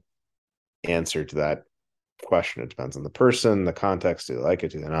all answer to that question. It depends on the person, the context. Do they like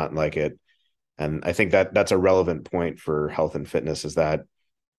it? Do they not like it? And I think that that's a relevant point for health and fitness, is that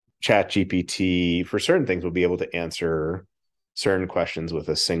ChatGPT for certain things will be able to answer certain questions with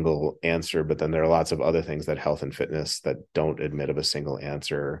a single answer, but then there are lots of other things that health and fitness that don't admit of a single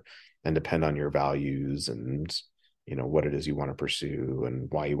answer. and depend on your values and what it is you want to pursue and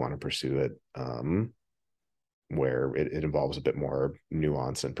why you want to pursue it, where it involves a bit more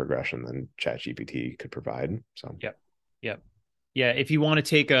nuance and progression than ChatGPT could provide. So Yep. Yep. Yeah. If you want to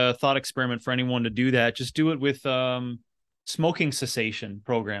take a thought experiment for anyone to do that, just do it with smoking cessation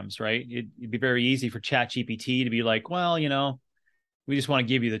programs, right? It'd be very easy for ChatGPT to be like, well, we just want to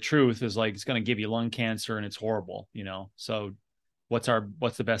give you the truth, is like, it's going to give you lung cancer and it's horrible, So what's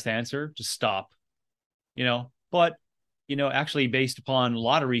the best answer? Just stop, but, actually based upon a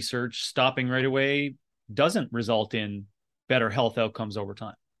lot of research, stopping right away doesn't result in better health outcomes over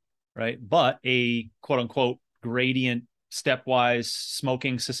time. Right. But a quote unquote gradient stepwise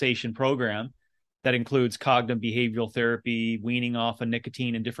smoking cessation program that includes cognitive behavioral therapy, weaning off of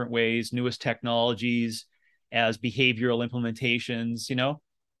nicotine in different ways, newest technologies as behavioral implementations,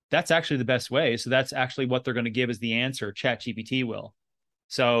 that's actually the best way. So that's actually what they're going to give as the answer. ChatGPT will.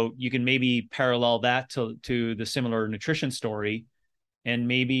 So you can maybe parallel that to the similar nutrition story, and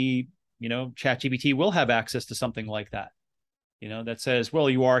maybe, ChatGPT will have access to something like that, that says, well,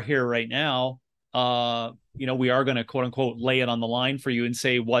 you are here right now. We are going to quote unquote lay it on the line for you and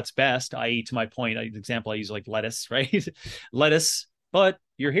say what's best, i.e. to my point, the example I use, like lettuce, right? Lettuce, but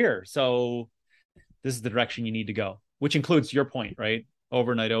you're here. So this is the direction you need to go, which includes your point, right?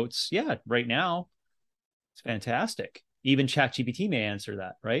 Overnight oats. Yeah, right now it's fantastic. Even ChatGPT may answer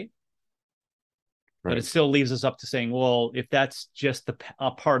that, right? But it still leaves us up to saying, well, if that's just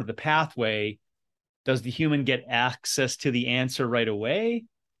a part of the pathway, does the human get access to the answer right away?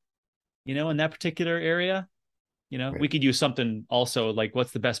 In that particular area, we could use something also like,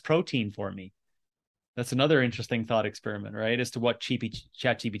 what's the best protein for me? That's another interesting thought experiment, right? As to what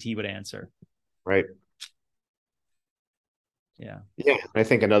ChatGPT would answer. Right. Yeah. Yeah. I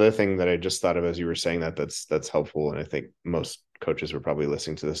think another thing that I just thought of as you were saying that's helpful, and I think most coaches who are probably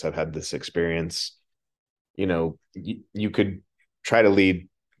listening to this have had this experience. You could try to lead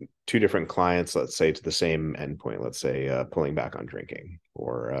two different clients, let's say, to the same endpoint, let's say pulling back on drinking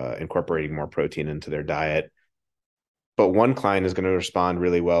or incorporating more protein into their diet. But one client is going to respond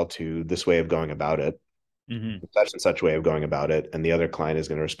really well to this way of going about it, such and such way of going about it. And the other client is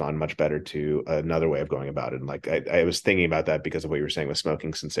going to respond much better to another way of going about it. And like, I was thinking about that because of what you were saying with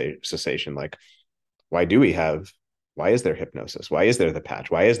smoking cessation. Like, why is there hypnosis? Why is there the patch?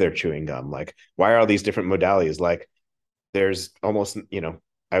 Why is there chewing gum? Like, why are all these different modalities? Like, there's almost,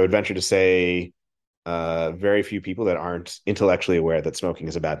 I would venture to say very few people that aren't intellectually aware that smoking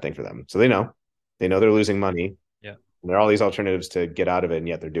is a bad thing for them. So they know they're losing money. Yeah. And there are all these alternatives to get out of it, and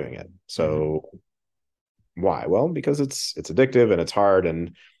yet they're doing it. So why? Well, because it's addictive and it's hard,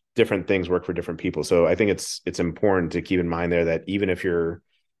 and different things work for different people. So I think it's important to keep in mind there that even if you're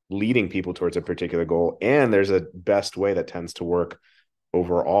leading people towards a particular goal and there's a best way that tends to work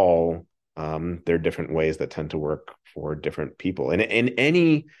overall, there are different ways that tend to work for different people. And in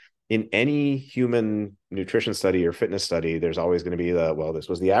any human nutrition study or fitness study, there's always going to be this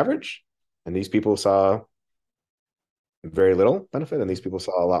was the average, and these people saw very little benefit, and these people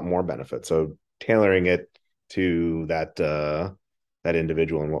saw a lot more benefit. So tailoring it to that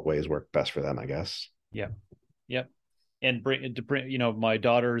individual and what ways work best for them, I guess. Yeah. Yep. And my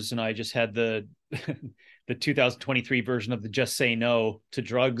daughters and I just had the 2023 version of the Just Say No to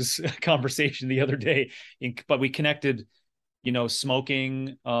Drugs conversation the other day. But we connected,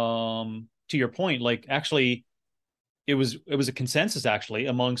 smoking, to your point, like actually it was a consensus actually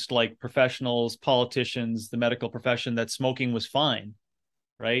amongst like professionals, politicians, the medical profession, that smoking was fine.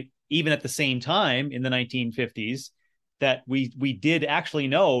 Right. Even at the same time in the 1950s that we did actually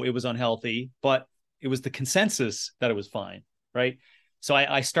know it was unhealthy, but it was the consensus that it was fine. Right. So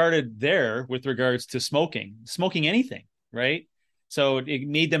I started there with regards to smoking anything. Right. So it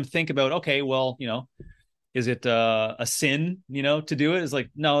made them think about, okay, well, is it a sin, to do it? It's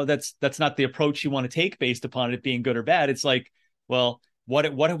like, no, that's not the approach you want to take based upon it being good or bad. It's like, well, what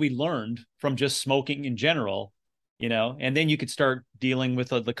have we learned from just smoking in general? And then you could start dealing with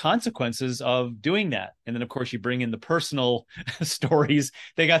the consequences of doing that. And then, of course, you bring in the personal stories.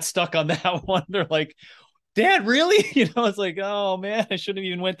 They got stuck on that one. They're like, Dad, really? It's like, oh, man, I shouldn't have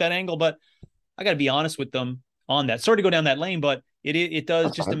even went that angle. But I got to be honest with them on that. Sorry to go down that lane, but it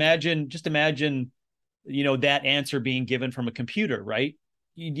does. Just imagine, that answer being given from a computer, right?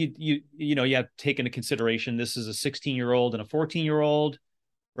 You have to take into consideration this is a 16-year-old and a 14-year-old.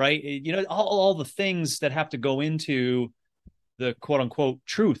 Right. All the things that have to go into the quote unquote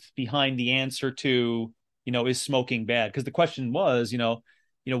truth behind the answer to, is smoking bad? Because the question was,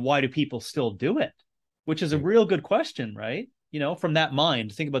 why do people still do it? Which is a real good question, right? From that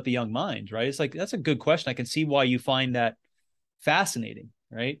mind, think about the young mind, right? It's like, that's a good question. I can see why you find that fascinating,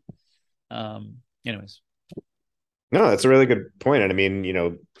 right? Anyways. No, that's a really good point. And I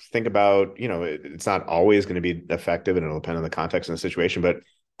mean, think about, it's not always going to be effective and it'll depend on the context and the situation, but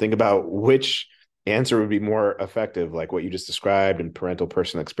think about which answer would be more effective, like what you just described and parental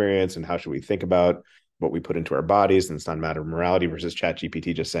personal experience and how should we think about what we put into our bodies. And it's not a matter of morality versus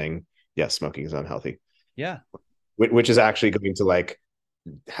ChatGPT just saying, yes, smoking is unhealthy. Yeah. Which is actually going to like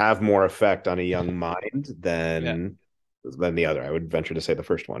have more effect on a young mind Yeah. than the other. I would venture to say the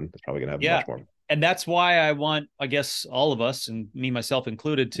first one is probably going to have Yeah. much more. And that's why I want, I guess, all of us and me myself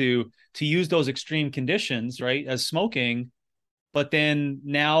included to use those extreme conditions, right, as smoking, but then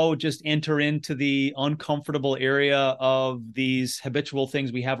now just enter into the uncomfortable area of these habitual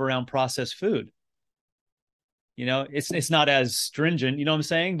things we have around processed food. It's not as stringent, you know what I'm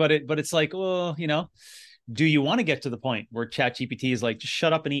saying? But it's like, well, do you want to get to the point where ChatGPT is like, just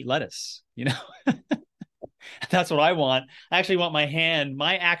shut up and eat lettuce? That's what I want. I actually want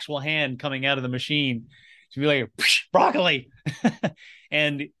my actual hand coming out of the machine to be like, broccoli.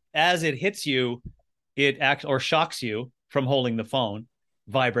 And as it hits you, it acts or shocks you from holding the phone,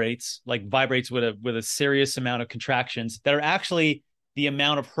 vibrates with a serious amount of contractions that are actually the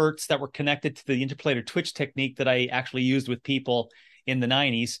amount of hertz that were connected to the interpolated twitch technique that I actually used with people in the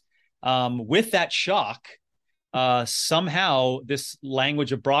 90s. With that shock, somehow this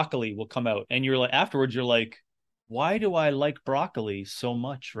language of broccoli will come out, and afterwards you're like, why do I like broccoli so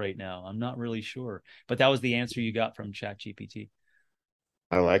much right now? I'm not really sure, but that was the answer you got from ChatGPT.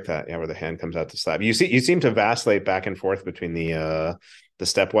 I like that. Yeah, where the hand comes out to slap. You seem to vacillate back and forth between the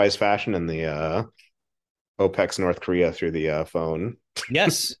stepwise fashion and the OPEC North Korea through the phone.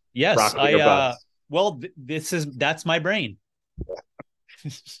 Yes. Broccoli or bust. Well, that's my brain.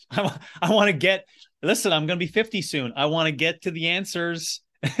 I want to get, listen, I'm going to be 50 soon. I want to get to the answers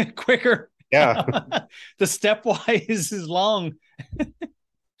quicker. Yeah. The stepwise is long.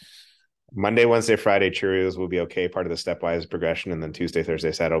 Monday, Wednesday, Friday, Cheerios will be okay, part of the stepwise progression. And then Tuesday,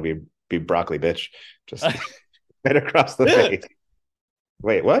 Thursday, Saturday will be broccoli, bitch. Just right across the face.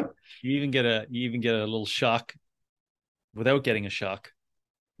 Wait, what? You even get a little shock without getting a shock.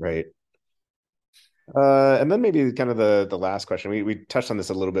 Right. And then maybe kind of the last question. We touched on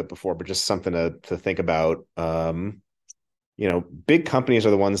this a little bit before, but just something to think about. Big companies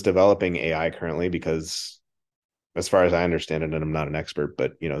are the ones developing AI currently because, as far as I understand it, and I'm not an expert,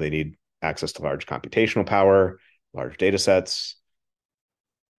 but they need access to large computational power, large data sets.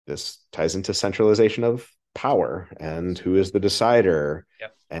 This ties into centralization of power and who is the decider.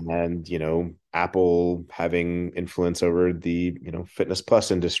 Yep. And Apple having influence over the Fitness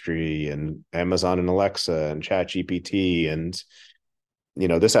Plus industry and Amazon and Alexa and ChatGPT, and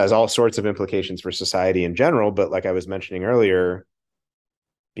this has all sorts of implications for society in general. But like I was mentioning earlier,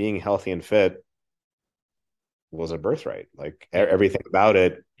 being healthy and fit was a birthright. Like everything about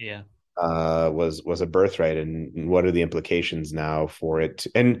it, yeah, was a birthright. And what are the implications now for it?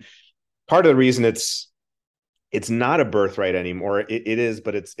 And part of the reason it's not a birthright anymore. It is,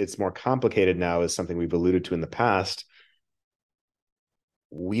 but it's more complicated now, is something we've alluded to in the past.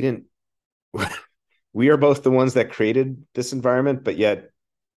 We are both the ones that created this environment, but yet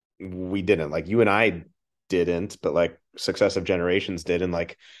we didn't. Like, you and I didn't, but like successive generations did. And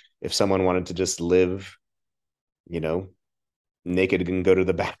like, if someone wanted to just live, naked and go to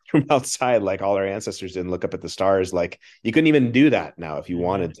the bathroom outside, like all our ancestors did, and look up at the stars, like you couldn't even do that now if you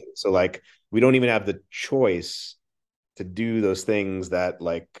wanted to. So like, we don't even have the choice to do those things that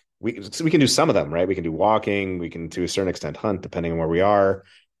like we can do some of them, right? We can do walking, we can to a certain extent hunt, depending on where we are,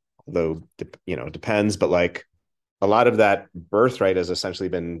 although it depends. But like, a lot of that birthright has essentially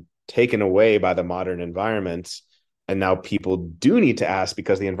been taken away by the modern environment, and now people do need to ask,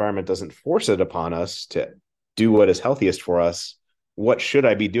 because the environment doesn't force it upon us to do what is healthiest for us. What should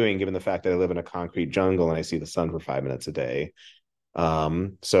I be doing, given the fact that I live in a concrete jungle and I see the sun for 5 minutes a day?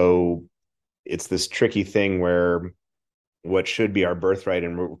 So it's this tricky thing where what should be our birthright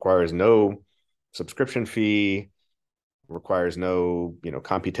and requires no subscription fee, requires no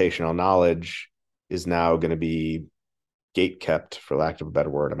computational knowledge, is now going to be gate kept, for lack of a better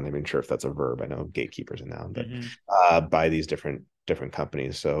word. I'm not even sure if that's a verb. I know gatekeepers are now, but by these different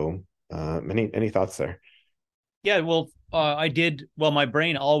companies. So any thoughts there? Yeah, well, my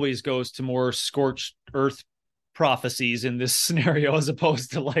brain always goes to more scorched earth prophecies in this scenario, as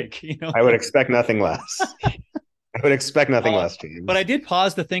opposed to like, I would expect nothing less. I would expect nothing less, James. But I did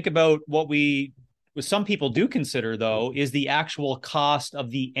pause to think about what some people do consider, though, is the actual cost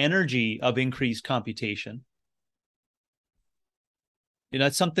of the energy of increased computation.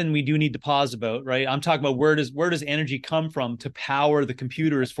 That's something we do need to pause about, right? I'm talking about where does energy come from to power the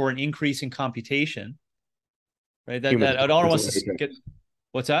computers for an increase in computation, right? That I don't want to get.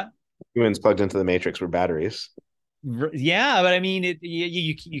 What's that? Humans plugged into the matrix were batteries. Yeah, but I mean,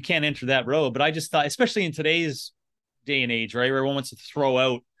 you can't enter that road. But I just thought, especially in today's day and age, right, where everyone wants to throw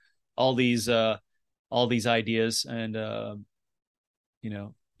out all these uh all these ideas, and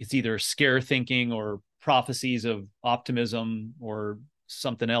it's either scare thinking or prophecies of optimism or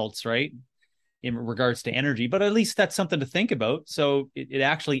something else, right? In regards to energy, but at least that's something to think about. So it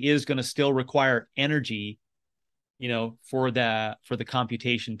actually is going to still require energy, for the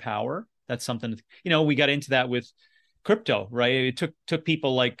computation power. That's something, we got into that with crypto, right? It took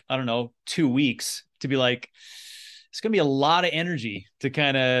people like, I don't know, 2 weeks to be like, it's going to be a lot of energy to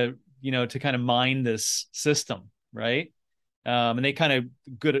kind of, mine this system, right? And they kind of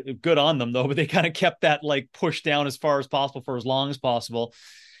good on them though, but they kind of kept that like pushed down as far as possible for as long as possible.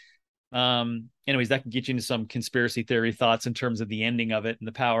 Anyways, that can get you into some conspiracy theory thoughts in terms of the ending of it and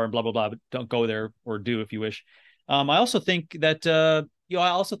the power and blah blah blah, but don't go there, or do if you wish. I also think that I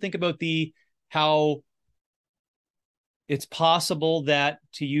also think about the how it's possible that,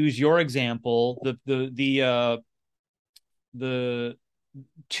 to use your example, the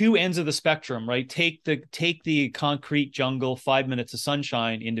two ends of the spectrum, right? Take the concrete jungle, 5 minutes of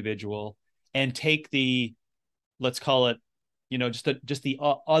sunshine individual, and take the, let's call it, just the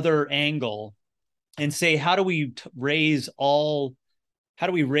other angle, and say, how do we raise all? How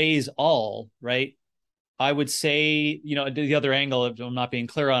do we raise all? Right? I would say, the other angle, if I'm not being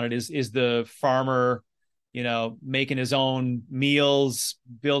clear on it, is the farmer, making his own meals,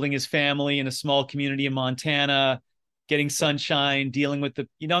 building his family in a small community in Montana, getting sunshine, dealing with what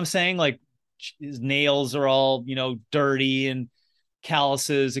I'm saying? Like, his nails are all, dirty and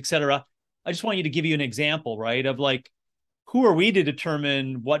calluses, etc. I just want you to give you an example, right? Of like, who are we to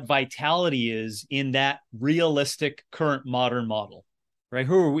determine what vitality is in that realistic current modern model, right?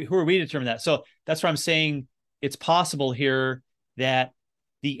 Who are we to determine that? So that's why I'm saying it's possible here that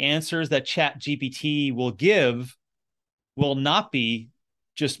the answers that Chat GPT will give will not be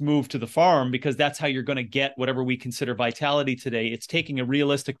just move to the farm, because that's how you're going to get whatever we consider vitality today. It's taking a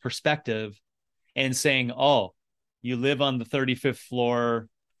realistic perspective and saying, oh, you live on the 35th floor.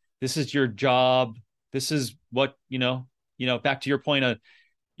 This is your job. This is what, back to your point of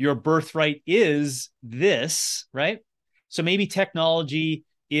your birthright is this, right? So maybe technology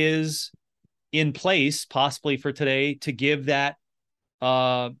is in place, possibly for today, to give that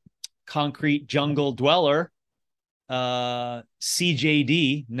concrete jungle dweller,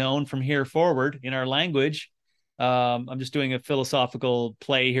 CJD, known from here forward in our language. I'm just doing a philosophical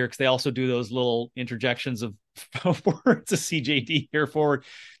play here because they also do those little interjections of words of CJD here forward.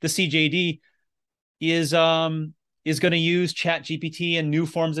 The CJD is going to use Chat GPT and new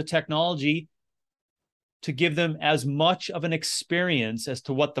forms of technology to give them as much of an experience as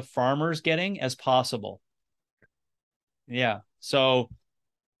to what the farmer's getting as possible. Yeah. So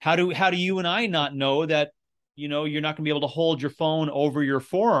how do you and I not know that, you're not going to be able to hold your phone over your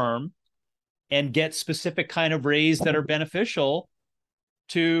forearm and get specific kind of rays that are beneficial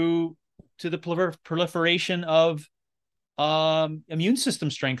to the proliferation of immune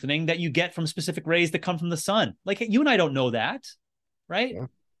system strengthening that you get from specific rays that come from the sun? Like, you and I don't know that, right?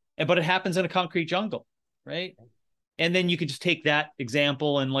 Yeah. But it happens in a concrete jungle, right? And then you could just take that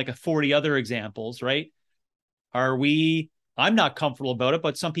example and like 40 other examples, right? I'm not comfortable about it,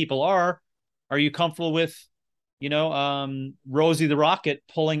 but some people are. Are you comfortable with, Rosie the Rocket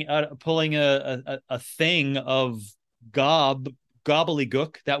pulling a thing of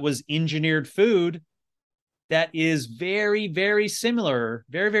gobbledygook that was engineered food that is very, very similar,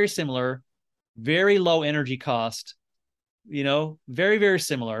 very, very similar, very low energy cost, very, very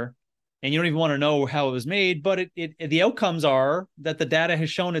similar. And you don't even want to know how it was made, but the outcomes are that the data has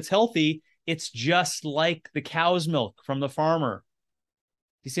shown it's healthy. It's just like the cow's milk from the farmer.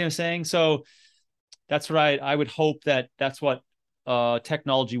 You see what I'm saying? So that's right. I would hope that that's what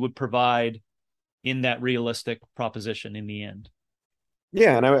technology would provide in that realistic proposition in the end.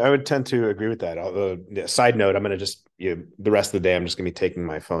 Yeah, and I would tend to agree with that. Although, side note, I'm going to just, the rest of the day, I'm just going to be taking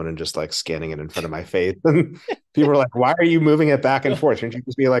my phone and just like scanning it in front of my face. And people are like, why are you moving it back and forth? Shouldn't you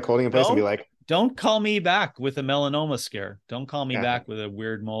just be like holding it in place and be like, don't call me back with a melanoma scare. Don't call me back with a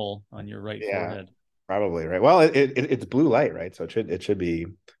weird mole on your right forehead. Probably, right. Well, it's blue light, right? So it should be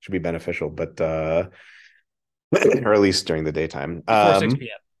beneficial, but or at least during the daytime. Before 6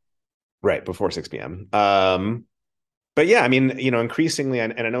 p.m. Right, before 6 p.m. But yeah, I mean, increasingly,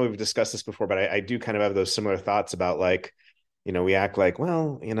 and I know we've discussed this before, but I do kind of have those similar thoughts about like, we act like,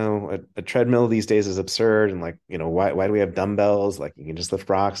 well, a treadmill these days is absurd. And like, why do we have dumbbells? Like, you can just lift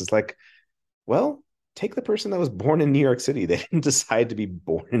rocks. It's like, well, take the person that was born in New York City. They didn't decide to be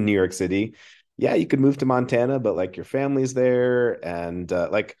born in New York City. Yeah, you could move to Montana, but like your family's there. And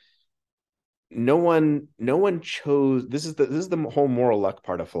like, no one chose. This is the whole moral luck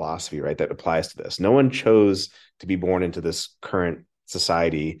part of philosophy, right? That applies to this. No one chose to be born into this current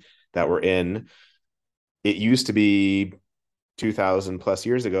society that we're in. It used to be 2000 plus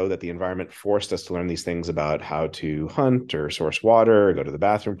years ago that the environment forced us to learn these things about how to hunt or source water or go to the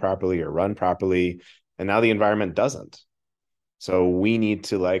bathroom properly or run properly, and now the environment doesn't. So we need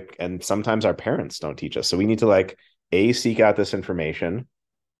to, like, and sometimes our parents don't teach us, so we need to, like, a seek out this information,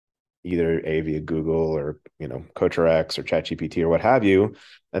 either a via Google or, Coach X or ChatGPT or what have you.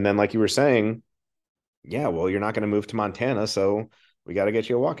 And then, like you were saying, yeah, well, you're not going to move to Montana, so we got to get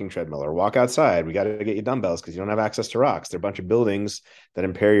you a walking treadmill or walk outside. We got to get you dumbbells because you don't have access to rocks. There are a bunch of buildings that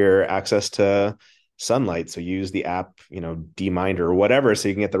impair your access to sunlight. So use the app, DMinder or whatever, so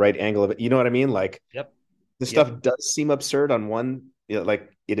you can get the right angle of it. You know what I mean? Like, Yep. this stuff does seem absurd on one,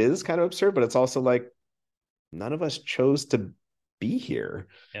 like, it is kind of absurd, but it's also like none of us chose to be here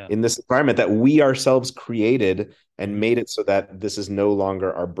in this environment that we ourselves created and made it so that this is no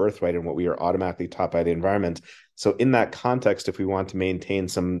longer our birthright and what we are automatically taught by the environment. So in that context, if we want to maintain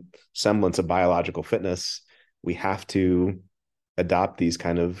some semblance of biological fitness, we have to adopt these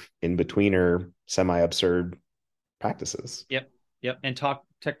kind of in-betweener, semi-absurd practices. Yep. And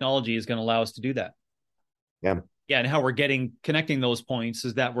technology is going to allow us to do that. Yeah. Yeah. And how we're connecting those points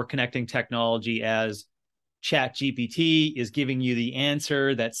is that we're connecting technology as ChatGPT is giving you the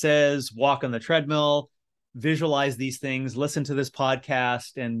answer that says walk on the treadmill, visualize these things, listen to this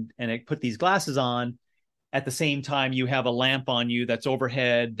podcast, and put these glasses on. At the same time, you have a lamp on you that's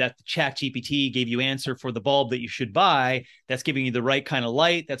overhead that the ChatGPT gave you answer for the bulb that you should buy. That's giving you the right kind of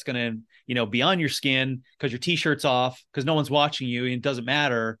light that's going to, be on your skin because your t-shirt's off because no one's watching you and it doesn't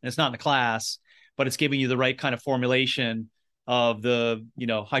matter. And it's not in the class, but it's giving you the right kind of formulation of the,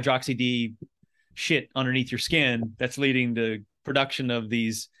 hydroxy D shit underneath your skin that's leading to production of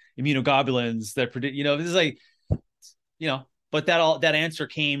these immunoglobulins that predict, this is like, but that answer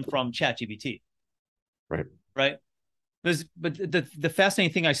came from ChatGPT. Right. But the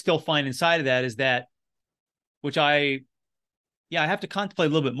fascinating thing I still find inside of that is that, which I have to contemplate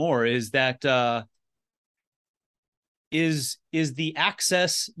a little bit more, is that is the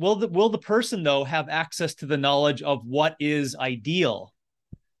access, will the person though have access to the knowledge of what is ideal?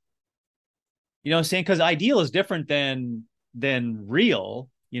 You know what I'm saying? Because ideal is different than real,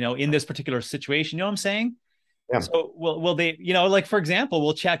 in this particular situation. You know what I'm saying? Yeah. So will they, like, for example,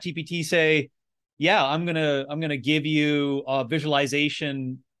 will ChatGPT say, yeah, I'm gonna give you a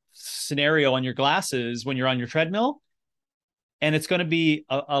visualization scenario on your glasses when you're on your treadmill, and it's going to be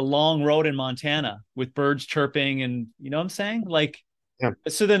a long road in Montana with birds chirping, and you know what I'm saying? Like, yeah.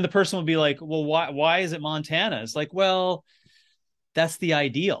 So then the person will be like, well, why is it Montana? It's like, well, that's the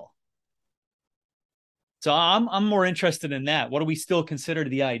ideal. So I'm more interested in that. What do we still consider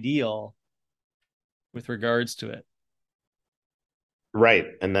the ideal with regards to it? Right.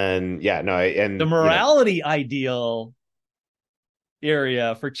 And then, the morality ideal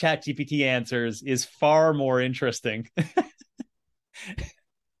area for ChatGPT answers is far more interesting.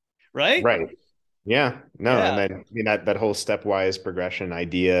 Right? Right. Yeah. No. Yeah. And then, that whole stepwise progression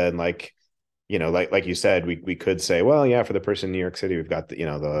idea, and like you said, we could say, well, yeah, for the person in New York City, we've got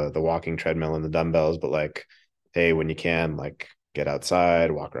the walking treadmill and the dumbbells, but like, hey, when you can, like, get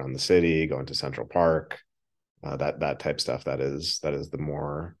outside, walk around the city, go into Central Park, that type stuff. That is the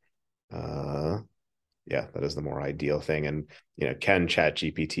more, that is the more ideal thing. And can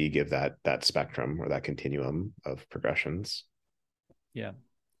ChatGPT give that spectrum or that continuum of progressions? Yeah.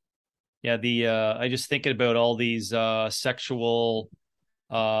 I just thinking about all these sexual,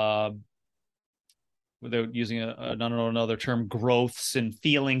 without using another term, growths and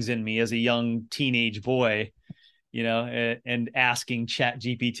feelings in me as a young teenage boy, and asking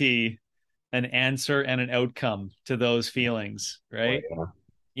ChatGPT an answer and an outcome to those feelings, right? Oh,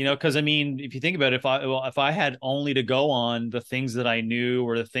 yeah. Because if you think about it, if I had only to go on the things that I knew,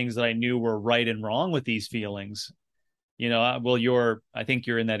 or the things that I knew were right and wrong with these feelings, I think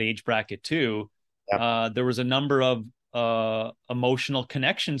you're in that age bracket too. Yep. There was a number of emotional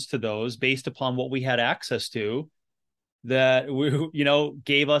connections to those based upon what we had access to, that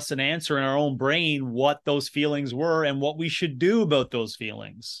gave us an answer in our own brain what those feelings were and what we should do about those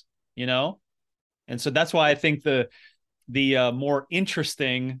feelings, and so that's why I think the more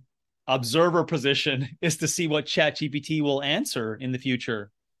interesting observer position is to see what ChatGPT will answer in the future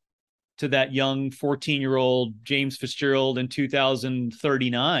to that young 14-year-old James Fitzgerald in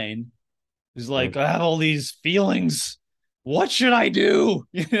 2039, who's like, I have all these feelings. What should I do?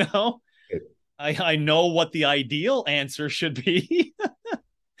 I know what the ideal answer should be.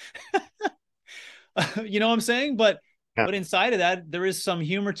 You know what I'm saying? But Yeah. but inside of that, there is some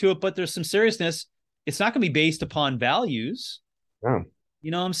humor to it, but there's some seriousness. It's not going to be based upon values. Oh.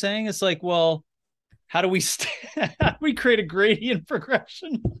 You know what I'm saying? It's like, well, how do we how do we create a gradient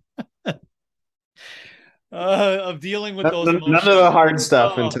progression of dealing with those None of emotions? the hard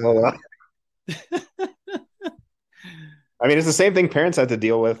stuff Oh, until I mean, it's the same thing parents had to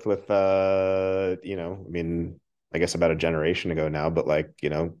deal with I mean, I guess about a generation ago now, but like,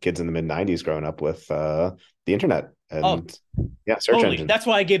 kids in the mid 90s growing up with the internet oh, and yeah, search totally. engines. That's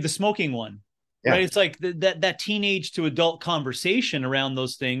why I gave the smoking one. Right? Yeah. It's like that teenage to adult conversation around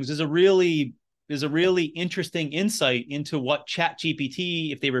those things is a really interesting insight into what Chat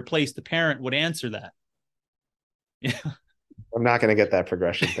GPT, if they replace the parent, would answer that. Yeah. I'm not going to get that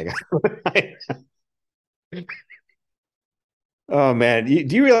progression thing. Oh man,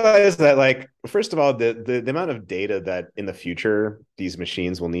 do you realize that like first of all the amount of data that in the future these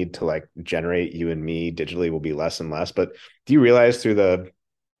machines will need to like generate you and me digitally will be less and less, but do you realize through the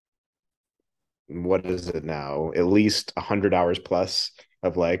what is it now? At least 100 hours plus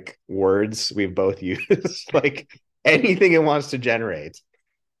of like words we've both used like anything it wants to generate.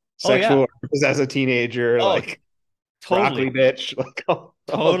 Oh yeah. Sexual as a teenager, Oh, like broccoli totally. bitch, like all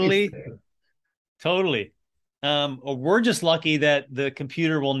these Totally. things. Totally. We're just lucky that the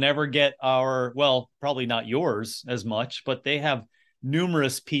computer will never get our, well, probably not yours as much, but they have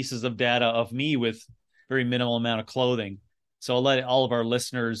numerous pieces of data of me with very minimal amount of clothing. So I'll let all of our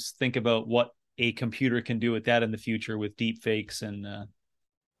listeners think about what a computer can do with that in the future with deep fakes and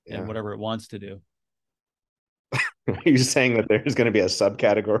Yeah. whatever it wants to do. Are you saying that there's going to be a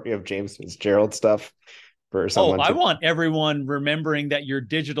subcategory of James Fitzgerald stuff for Oh, someone I to want everyone remembering that your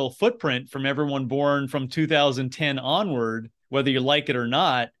digital footprint from everyone born from 2010 onward, whether you like it or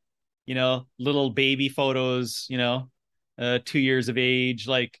not, little baby photos, 2 years of age,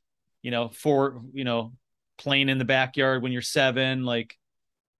 like, playing in the backyard when you're 7, like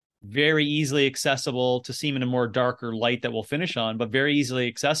very easily accessible to seem in a more darker light that we'll finish on, but very easily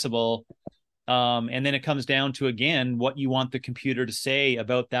accessible. And then it comes down to, again, what you want the computer to say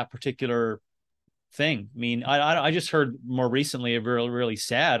about that particular thing. I mean, I just heard more recently a really, really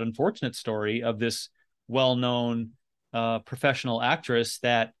sad, unfortunate story of this well-known professional actress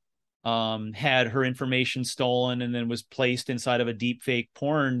that had her information stolen and then was placed inside of a deep fake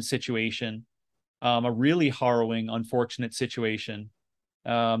porn situation. A really harrowing, unfortunate situation.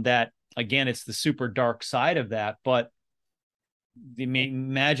 That again, it's the super dark side of that, but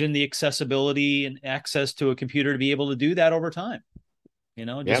imagine the accessibility and access to a computer to be able to do that over time.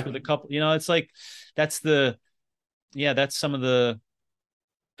 Just yeah. with a couple, it's like that's the that's some of the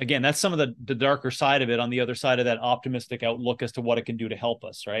again, that's some of the darker side of it on the other side of that optimistic outlook as to what it can do to help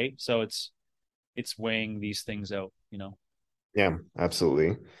us, right? So it's weighing these things out. Yeah,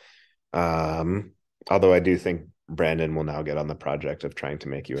 absolutely. Although I do think Brandon will now get on the project of trying to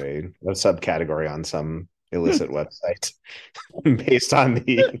make you a subcategory on some illicit website based on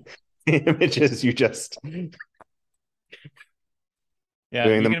the images you just Yeah,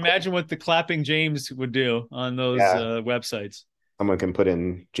 doing you them. can imagine what the clapping James would do on those Yeah, websites. someone can put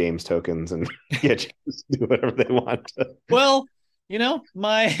in James tokens and get James to do whatever they want. Well,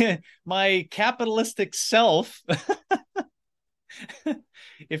 my my capitalistic self,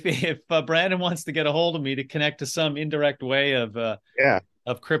 if Brandon wants to get a hold of me to connect to some indirect way Yeah,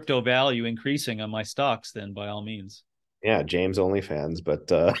 of crypto value increasing on my stocks, then by all means. yeah, James OnlyFans,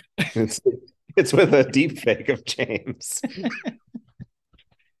 but it's it's with a deep fake of James.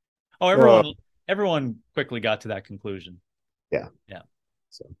 Oh, Uh, everyone quickly got to that conclusion. yeah. Yeah.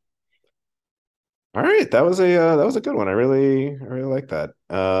 So, all right, that was a good one. I really like that.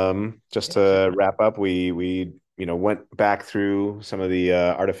 Just to wrap up, we went back through some of the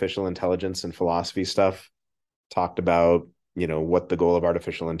artificial intelligence and philosophy stuff, talked about what the goal of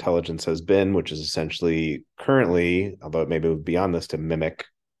artificial intelligence has been, which is essentially currently, although it maybe would be beyond this, to mimic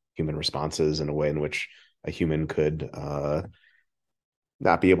human responses in a way in which a human could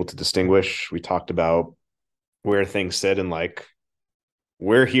not be able to distinguish. We talked about where things sit and like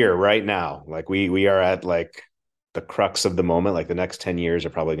we're here right now. Like we are at like the crux of the moment. Like the next 10 years are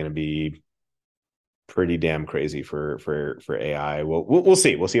probably going to be pretty damn crazy for AI. We'll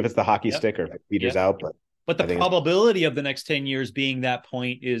see. We'll see if it's the hockey Yep. stick or if it peters Yep. out. But But the I think it's probability of the next 10 years being that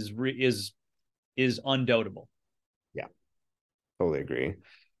point is undoubtable. yeah, totally agree.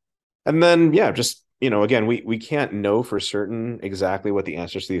 And then yeah, just again, we can't know for certain exactly what the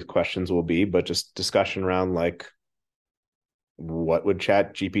answers to these questions will be, but just discussion around like what would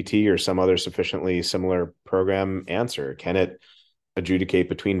Chat GPT or some other sufficiently similar program answer? Can it adjudicate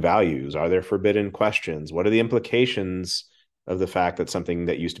between values? Are there forbidden questions? What are the implications of the fact that something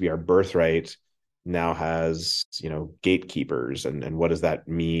that used to be our birthright now has, gatekeepers, and what does that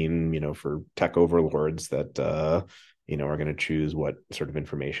mean, for tech overlords that are going to choose what sort of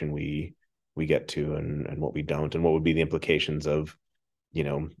information we get to, and what we don't, and what would be the implications of,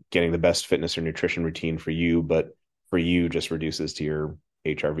 getting the best fitness or nutrition routine for you, but for you just reduces to your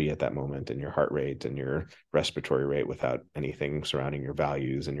HRV at that moment, and your heart rate and your respiratory rate, without anything surrounding your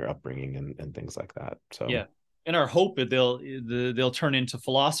values and your upbringing, and things like that. So yeah. And our hope that they'll turn into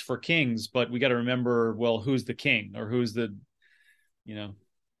philosopher kings, but we got to remember, well, who's the king, or who's the, yeah,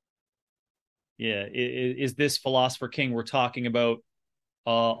 is this philosopher king we're talking about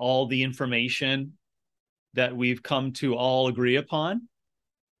all the information that we've come to all agree upon,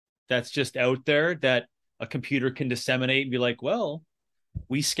 that's just out there, that a computer can disseminate and be like, well,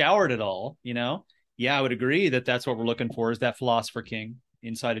 we scoured it all, Yeah, I would agree that that's what we're looking for, is that philosopher king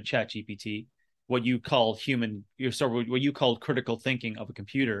inside of ChatGPT, what you call what you call critical thinking of a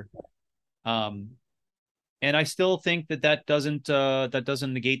computer. And I still think that doesn't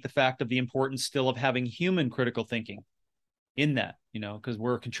negate the fact of the importance still of having human critical thinking in that, because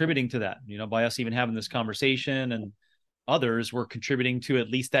we're contributing to that, by us even having this conversation, and others, we're contributing to at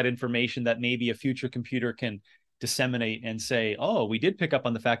least that information that maybe a future computer can disseminate and say, oh, we did pick up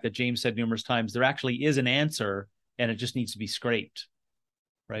on the fact that James said numerous times there actually is an answer, and it just needs to be scraped.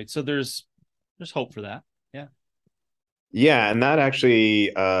 Right. So there's hope for that. Yeah. yeah, and that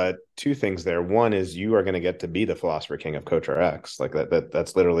actually, two things there. One is you are going to get to be the philosopher king of Coach RX. Like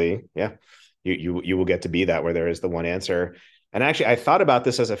that's literally, yeah. You will get to be that, where there is the one answer. And actually, I thought about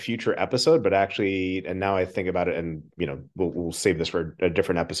this as a future episode, but actually, and now I think about it, and we'll save this for a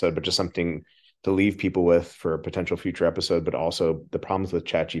different episode, but just something to leave people with for a potential future episode. But also the problems with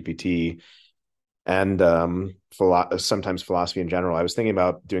ChatGPT and sometimes philosophy in general. I was thinking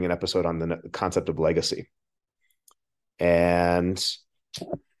about doing an episode on the concept of legacy. And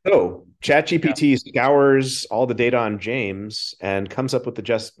so ChatGPT scours all the data on James and comes up with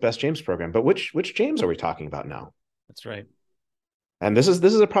the best James program. But which James are we talking about now? That's right. And this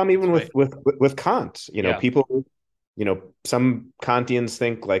is a problem even with Kant. People, some Kantians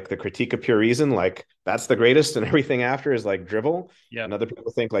think like the Critique of Pure Reason, like that's the greatest, and everything after is like drivel. Yeah. And other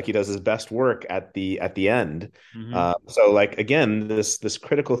people think like he does his best work at the end. Mm-hmm. So like again, this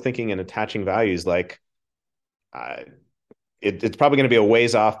critical thinking and attaching values, like it's probably going to be a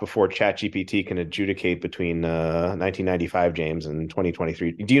ways off before ChatGPT can adjudicate between 1995 James and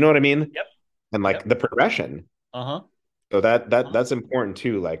 2023. Do you know what I mean? Yep. And like the progression. Uh-huh. So that's important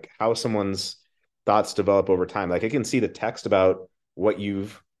too, like how someone's thoughts develop over time. Like I can see the text about what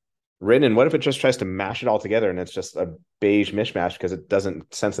you've written, and what if it just tries to mash it all together and it's just a beige mishmash because it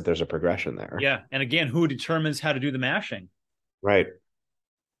doesn't sense that there's a progression there. Yeah. And again, who determines how to do the mashing? Right.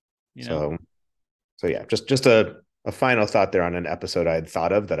 So yeah, just a final thought there on an episode I had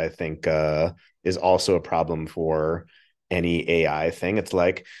thought of that I think is also a problem for any AI thing. It's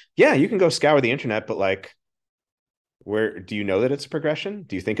like, yeah, you can go scour the internet, but like, where do you know that it's a progression?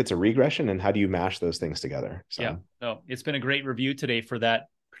 Do you think it's a regression? And how do you mash those things together? So. Yeah. No, it's been a great review today for that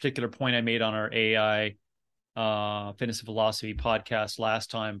particular point I made on our AI Fitness and Philosophy podcast last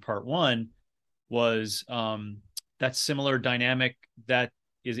time. Part 1 was that similar dynamic that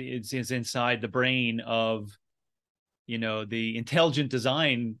is inside the brain of, the intelligent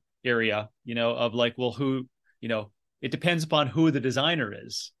design area, of like, well, who, it depends upon who the designer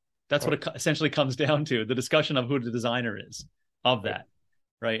is. That's what it essentially comes down to, the discussion of who the designer is of that.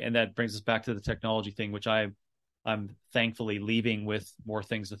 Right. And that brings us back to the technology thing, which I'm thankfully leaving with more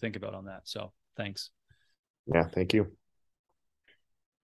things to think about on that. So thanks. Yeah. Thank you.